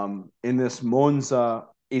in this Monza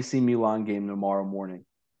AC Milan game tomorrow morning.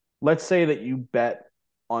 Let's say that you bet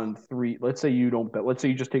on three. Let's say you don't bet. Let's say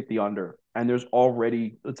you just take the under, and let's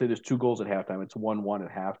say there's 2 goals at halftime. It's 1-1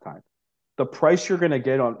 at halftime. The price you're going to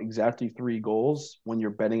get on exactly 3 goals when you're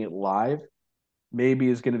betting it live maybe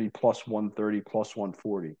is going to be plus 130, plus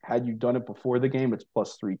 140. Had you done it before the game, it's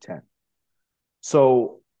plus 310.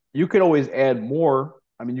 So you could always add more.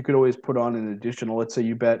 I mean, you could always put on an additional, let's say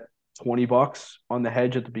you bet $20 on the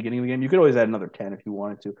hedge at the beginning of the game. You could always add another 10 if you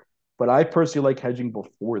wanted to. But I personally like hedging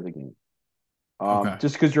before the game. Okay.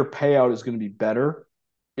 Just because your payout is going to be better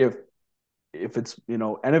if it's,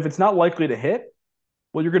 and if it's not likely to hit,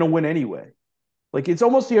 well, you're going to win anyway. Like it's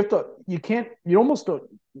almost you almost don't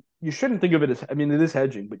you shouldn't think of it as I mean it is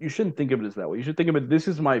hedging, but you shouldn't think of it as that way. You should think of it this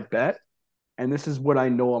is my bet and this is what I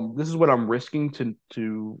know this is what I'm risking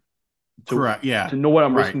to Correct. Yeah. to know what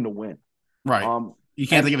I'm Right. risking to win. Right. Um You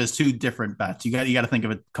can't and think of it as two different bets. You got to think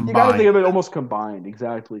of it you got to think combined. of it almost combined,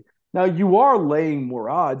 exactly. Now you are laying more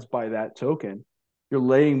odds by that token. You're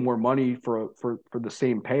laying more money for the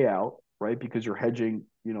same payout, right? Because you're hedging,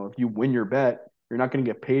 if you win your bet, you're not going to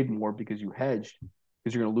get paid more because you hedged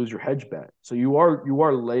because you're going to lose your hedge bet. So you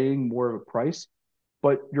are laying more of a price,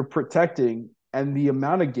 but you're protecting and the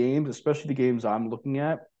amount of games, especially the games I'm looking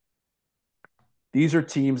at, these are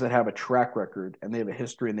teams that have a track record and they have a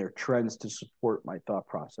history and their trends to support my thought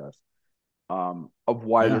process of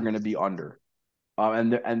why they're Yeah. going to be under.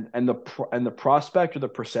 And the prospect or the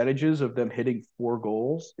percentages of them hitting 4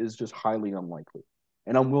 goals is just highly unlikely,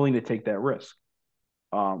 and I'm willing to take that risk.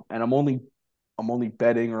 And I'm only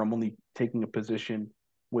betting or I'm only taking a position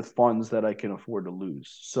with funds that I can afford to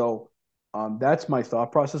lose. So that's my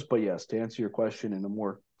thought process. But yes, to answer your question in a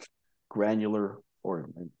more granular or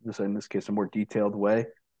in this case a more detailed way,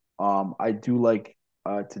 I do like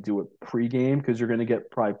to do it pre-game because you're going to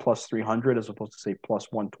get probably plus 300 as opposed to say plus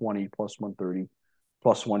 120, plus 130,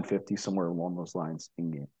 plus 150 somewhere along those lines in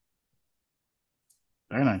game.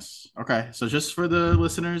 Very nice. Okay. So just for the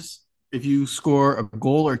listeners, if you score a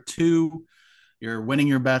goal or two, you're winning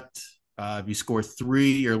your bet. If you score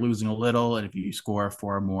 3, you're losing a little, and if you score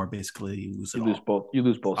 4 or more, basically you lose it You lose all. both. You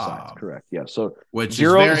lose both sides. Correct. Yeah. So Which is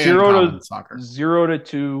zero very zero uncommon to in soccer. 0 to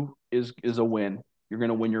 2 is a win. You're going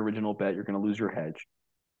to win your original bet. You're going to lose your hedge.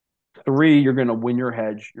 3, you're going to win your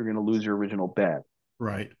hedge. You're going to lose your original bet.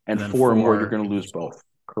 Right. And then 4 or more, you're 4, going to you lose lose both. both.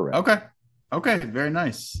 Correct. Okay. Okay. Very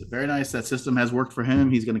nice. Very nice. That system has worked for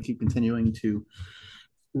him. He's going to keep continuing to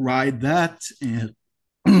ride that. And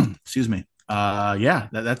excuse me. Yeah,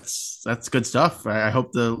 that's good stuff. I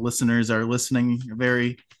hope the listeners are listening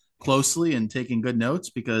very closely and taking good notes,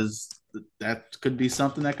 because that could be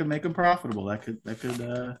something that could make them profitable. That could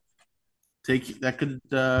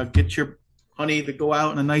get your honey to go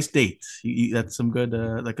out on a nice date. That's some good.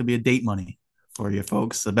 That could be a date money for you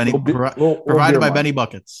folks. Little Provided beer by money. Benny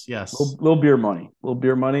Buckets. Yes, Little beer money. Little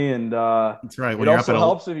beer money. And that's right. it When you're up also at a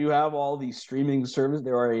helps if you have all these streaming services.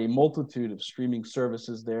 There are a multitude of streaming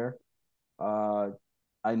services there. Uh,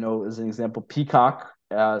 I know, as an example, Peacock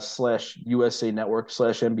slash USA Network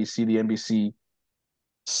slash NBC, the NBC,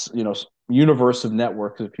 universe of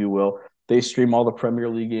networks, if you will. They stream all the Premier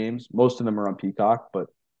League games. Most of them are on Peacock, but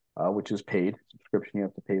which is paid subscription you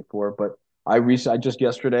have to pay for. But I just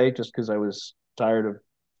yesterday, just because I was tired of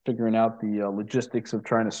figuring out the logistics of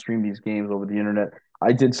trying to stream these games over the internet,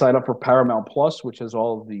 I did sign up for Paramount Plus, which has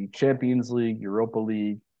all of the Champions League, Europa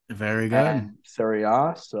League, very good. and Serie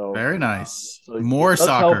A. So, Very nice. so it More does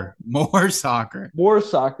help. soccer. More soccer. More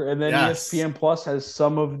soccer, and then Yes. ESPN Plus has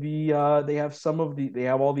some of the. They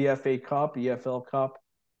have all the FA Cup, EFL Cup,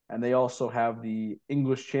 and they also have the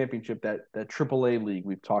English Championship, that AAA league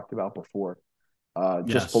we've talked about before,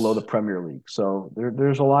 just below the Yes. Premier League. So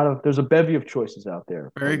there's a bevy of choices out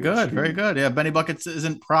there for Very your good. Very streaming. good. Yeah, Benny Buckets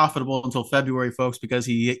isn't profitable until February, folks, because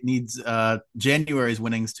he needs January's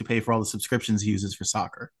winnings to pay for all the subscriptions he uses for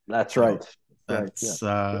soccer. That's So right. Right. Yeah. that's That's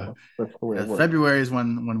the way it works. February is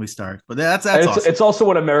when we start. But that's And awesome. it's also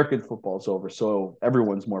when American football's over, so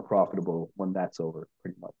everyone's more profitable when that's over,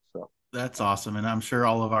 pretty much. So That's awesome, and I'm sure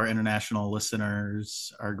all of our international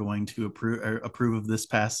listeners are going to approve of this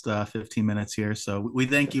past 15 minutes here. So we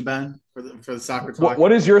thank you, Ben, for the soccer talk.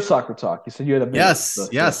 what is your soccer talk? You said you had a minute.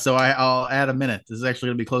 Yes. So I'll add a minute. This is actually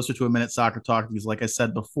going to be closer to a minute soccer talk, because, like I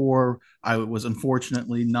said before, I was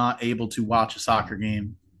unfortunately not able to watch a soccer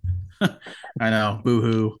game. I know,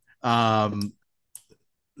 boohoo.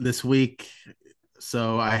 This week,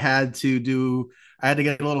 so I had to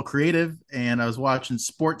get a little creative, and I was watching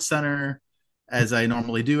Sports Center as I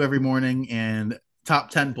normally do every morning, and top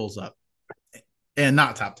 10 pulls up, and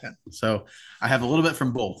not top 10. So I have a little bit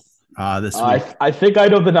from both this week. I think I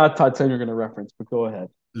know the not top 10 you're going to reference, but go ahead.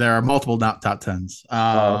 There are multiple not top 10s.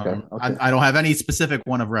 Okay. I don't have any specific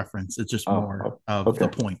one of reference. It's just more of the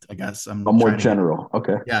point, I guess. I'm more general.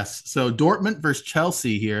 Okay. Yes. So Dortmund versus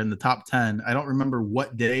Chelsea here in the top 10. I don't remember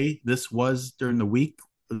what day this was during the week,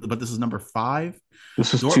 but this is number 5.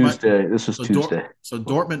 This is Tuesday. Tuesday. So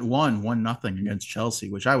Dortmund won 1-0 against Chelsea,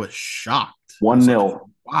 which I was shocked. 1-0.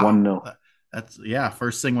 Wow. 1-0. That's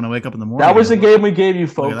first thing when I wake up in the morning. That was the game we gave you,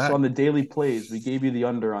 folks, on the daily plays. We gave you the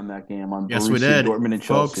under on that game on Yes, we did. Dortmund and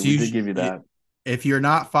Chelsea. Folks, we did give you that. If you're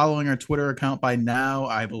not following our Twitter account by now,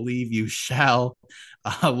 I believe you shall.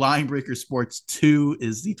 Linebreaker Sports 2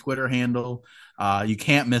 is the Twitter handle. You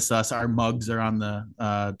can't miss us. Our mugs are on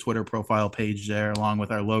the Twitter profile page there, along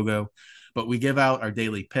with our logo. But we give out our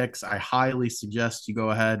daily picks. I highly suggest you go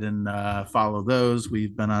ahead and follow those.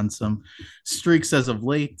 We've been on some streaks as of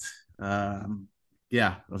late.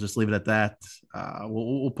 Yeah, I'll just leave it at that.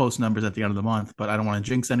 We'll post numbers at the end of the month, but I don't want to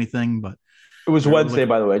jinx anything. But it was Wednesday,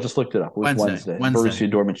 by the way. I just looked it up. It was Wednesday. Borussia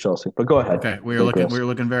Dortmund Chelsea. But go ahead. Okay, we were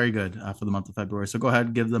looking very good for the month of February. So go ahead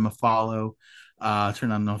and give them a follow.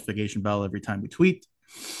 Turn on the notification bell every time we tweet.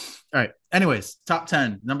 All right. Anyways, top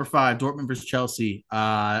 10, number 5, Dortmund versus Chelsea.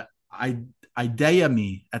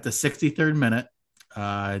 Ideyemi at the 63rd minute.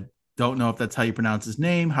 Don't know if that's how you pronounce his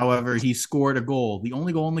name. However, he scored a goal, the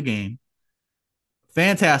only goal in the game.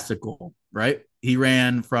 Fantastic goal, right? He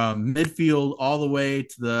ran from midfield all the way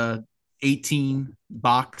to the 18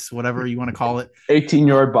 box, whatever you want to call it.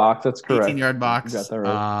 18-yard box, that's correct. 18-yard box. You got that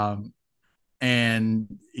right. And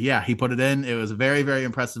yeah, he put it in. It was a very, very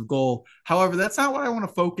impressive goal. However, that's not what I want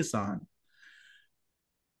to focus on.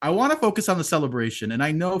 I want to focus on the celebration. And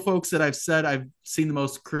I know, folks, that I've said I've seen the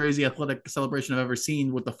most crazy athletic celebration I've ever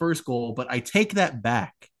seen with the first goal, but I take that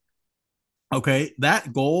back. Okay,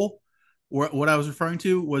 that goal, what I was referring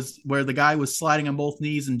to, was where the guy was sliding on both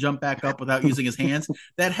knees and jumped back up without using his hands.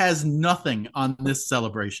 That has nothing on this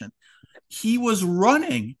celebration. He was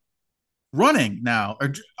running now,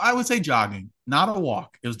 or I would say jogging, not a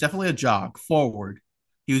walk. It was definitely a jog forward.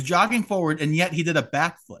 He was jogging forward, and yet he did a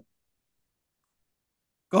backflip.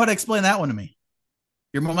 Go ahead and explain that one to me.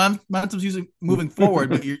 Your momentum's moving forward,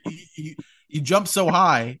 but you jump so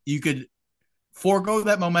high you could forego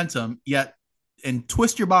that momentum yet and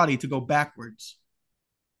twist your body to go backwards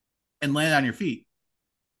and land on your feet.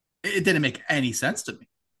 It didn't make any sense to me.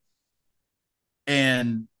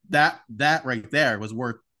 And that right there was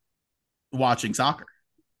worth watching soccer.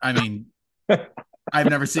 I mean, I've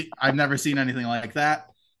never seen anything like that.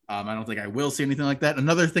 I don't think I will see anything like that.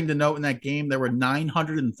 Another thing to note in that game, there were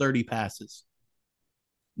 930 passes.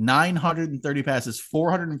 930 passes,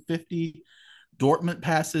 450 Dortmund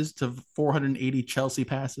passes to 480 Chelsea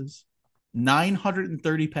passes.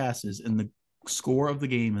 930 passes, and the score of the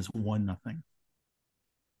game is 1-0.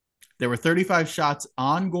 There were 35 shots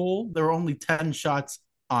on goal. There were only 10 shots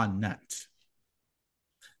on net.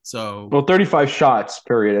 So 35 shots,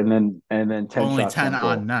 period, and then 10 only shots 10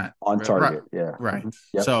 on net. On target, right. Yeah. Right.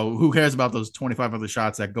 Yep. So who cares about those 25 other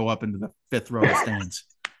shots that go up into the fifth row of stands?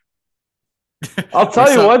 I'll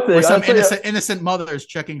tell you one thing. Some innocent mother is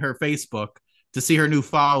checking her Facebook to see her new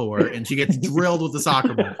follower, and she gets drilled with the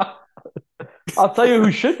soccer ball. I'll tell you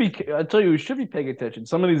who should be paying attention.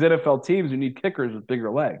 Some of these NFL teams who need kickers with bigger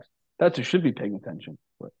legs. That's who should be paying attention.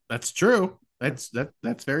 That's true. That's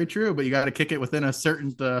very true. But you got to kick it within a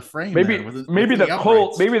certain frame. Maybe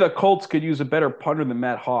the Colts could use a better punter than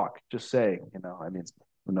Matt Hawk. Just saying, I mean,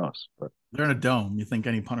 who knows? But they're in a dome. You think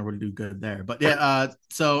any punter would do good there? But yeah.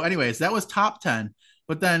 So, anyways, that was top 10.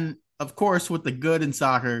 But then, of course, with the good in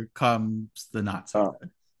soccer comes the not so good.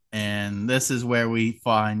 And this is where we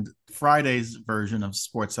find Friday's version of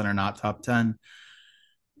SportsCenter Not Top 10.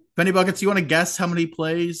 Benny Buckets, you want to guess how many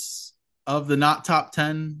plays of the not top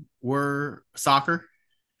 10 were soccer?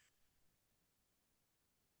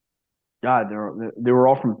 God, they were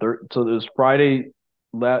all from so it was Friday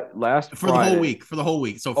last for Friday. the whole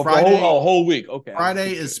week. So Friday, whole week. Okay.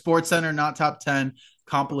 Friday is SportsCenter Not Top 10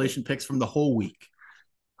 compilation picks from the whole week.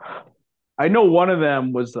 I know one of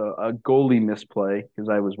them was a goalie misplay because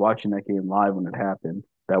I was watching that game live when it happened.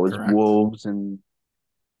 That was Correct. Wolves and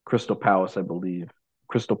Crystal Palace, I believe.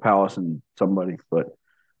 Crystal Palace and somebody, but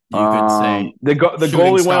you could say the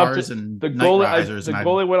goalie went up to the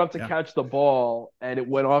goalie went up to catch the ball and it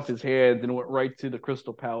went off his hands and went right to the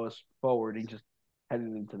Crystal Palace forward. He just headed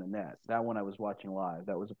into the net. That one I was watching live.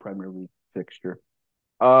 That was a Premier League fixture.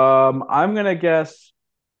 I'm gonna guess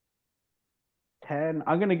 10.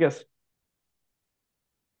 I'm gonna guess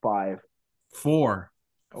 5. 4.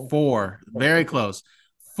 4. Very close.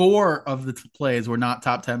 4 of the plays were not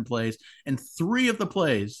top 10 plays, and 3 of the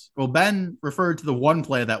plays. Well, Ben referred to the one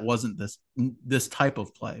play that wasn't this type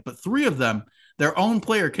of play, but 3 of them, their own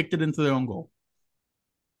player kicked it into their own goal.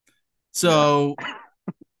 So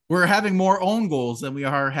we're having more own goals than we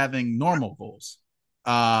are having normal goals,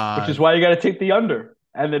 which is why you got to take the under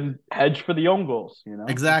and then hedge for the own goals.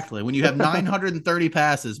 Exactly. When you have 930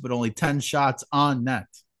 passes but only 10 shots on net,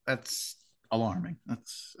 that's alarming.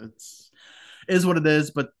 It's is what it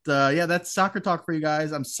is. But that's soccer talk for you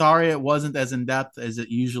guys. I'm sorry it wasn't as in-depth as it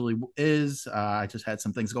usually is. I just had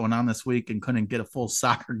some things going on this week and couldn't get a full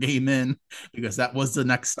soccer game in because that was the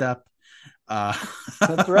next step.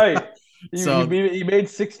 That's right. You made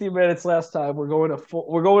 60 minutes last time. We're going a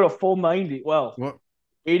full 90. Well,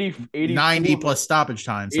 90 plus stoppage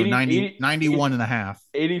time. So 91 and a half.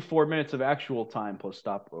 84 minutes of actual time plus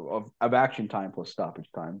of action time plus stoppage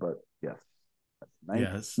time. But yes.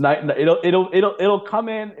 Yes. It'll come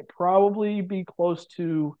in probably be close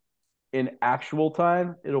to in actual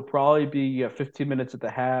time. It'll probably be 15 minutes at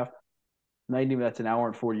the half. 90 minutes, an hour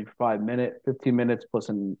and 45 minutes. 15 minutes plus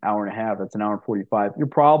an hour and a half. That's an hour and 45. You're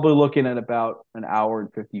probably looking at about an hour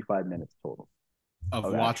and 55 minutes total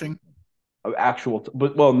of watching.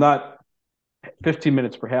 But not 15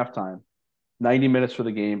 minutes per halftime. 90 minutes for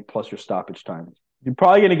the game plus your stoppage time. You're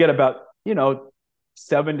probably going to get about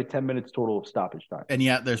 7 to 10 minutes total of stoppage time. And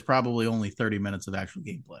yet there's probably only 30 minutes of actual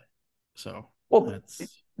gameplay. So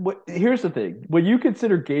here's the thing. When you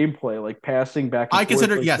consider gameplay, like passing back and I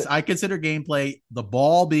consider gameplay the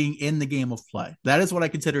ball being in the game of play. That is what I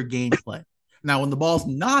consider gameplay. Now, when the ball's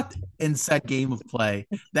not in said game of play,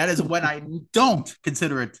 that is when I don't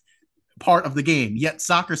consider it part of the game, yet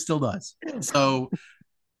soccer still does. So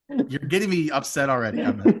you're getting me upset already.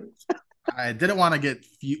 I didn't want to get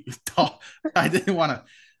I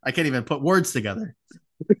can't even put words together.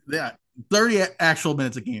 Yeah, 30 actual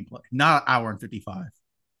minutes of gameplay, not an hour and 55.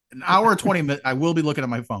 An hour and 20 minutes, I will be looking at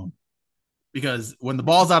my phone because when the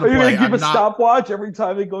ball's out of play, I'm not stopwatch every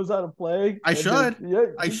time it goes out of play. I should.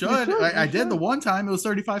 I did the one time. It was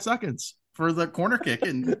 35 seconds for the corner kick,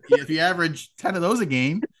 and if you average 10 of those a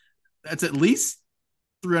game, that's at least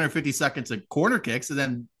 350 seconds of corner kicks, and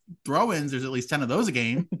then throw-ins, there's at least 10 of those a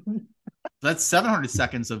game. That's 700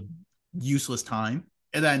 seconds of useless time.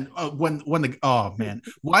 And then when the oh man,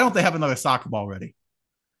 why don't they have another soccer ball ready?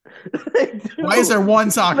 Why is there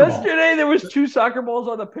one soccer ball? Yesterday there was two soccer balls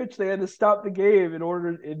on the pitch. They had to stop the game in order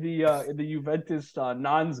in the Juventus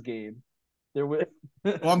Nans game. There was.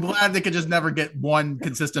 Well, I'm glad they could just never get one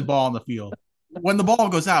consistent ball on the field. When the ball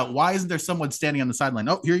goes out, why isn't there someone standing on the sideline?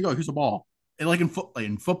 Oh, here you go. Here's a ball. And like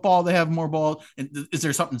in football, they have more ball. And is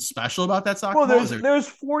there something special about that soccer Well, ball? there's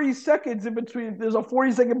 40 seconds in between. There's a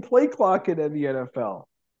 40-second play clock in the NFL.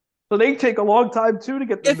 So they take a long time too to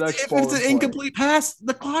get the next ball. If it's an incomplete pass,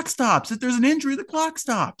 the clock stops. If there's an injury, the clock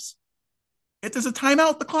stops. If there's a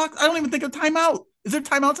timeout, the clock. I don't even think of timeout. Is there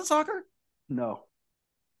timeouts in soccer? No.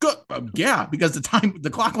 Good. Yeah, because the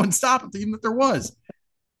clock wouldn't stop even if there was.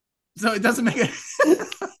 So it doesn't make it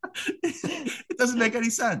doesn't make any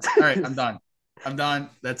sense. All right, I'm done.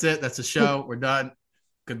 That's it. That's the show. We're done.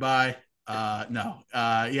 Goodbye. No.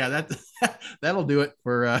 Yeah, that'll do it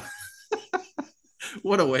for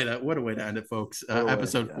what a way to end it, folks.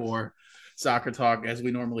 Episode 4, Soccer Talk, as we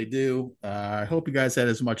normally do. I hope you guys had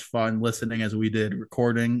as much fun listening as we did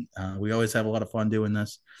recording. We always have a lot of fun doing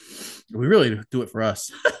this. We really do it for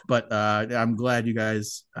us, but I'm glad you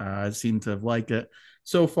guys seem to have liked it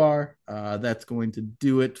so far. That's going to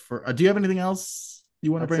do it for. Do you have anything else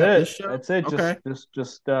you want to bring up this show? That's it. Okay.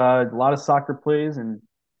 Just a lot of soccer plays, and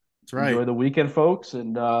that's right. Enjoy the weekend, folks,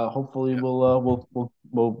 and hopefully we'll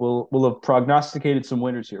have prognosticated some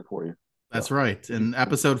winners here for you. That's right. And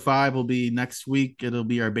episode 5 will be next week. It'll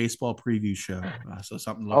be our baseball preview show. So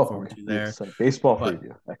something to look forward to there. Baseball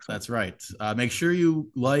preview. Excellent. That's right. Make sure you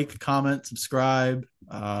like, comment, subscribe,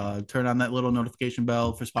 turn on that little notification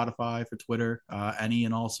bell for Spotify, for Twitter. Any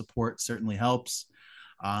and all support certainly helps.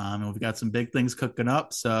 And we've got some big things cooking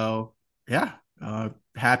up. So yeah,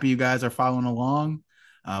 happy you guys are following along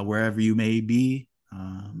wherever you may be.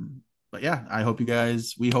 But yeah, we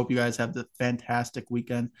hope you guys have the fantastic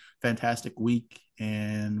weekend, fantastic week,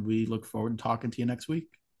 and we look forward to talking to you next week.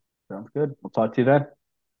 Sounds good. We'll talk to you then.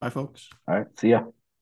 Bye, folks. All right. See ya.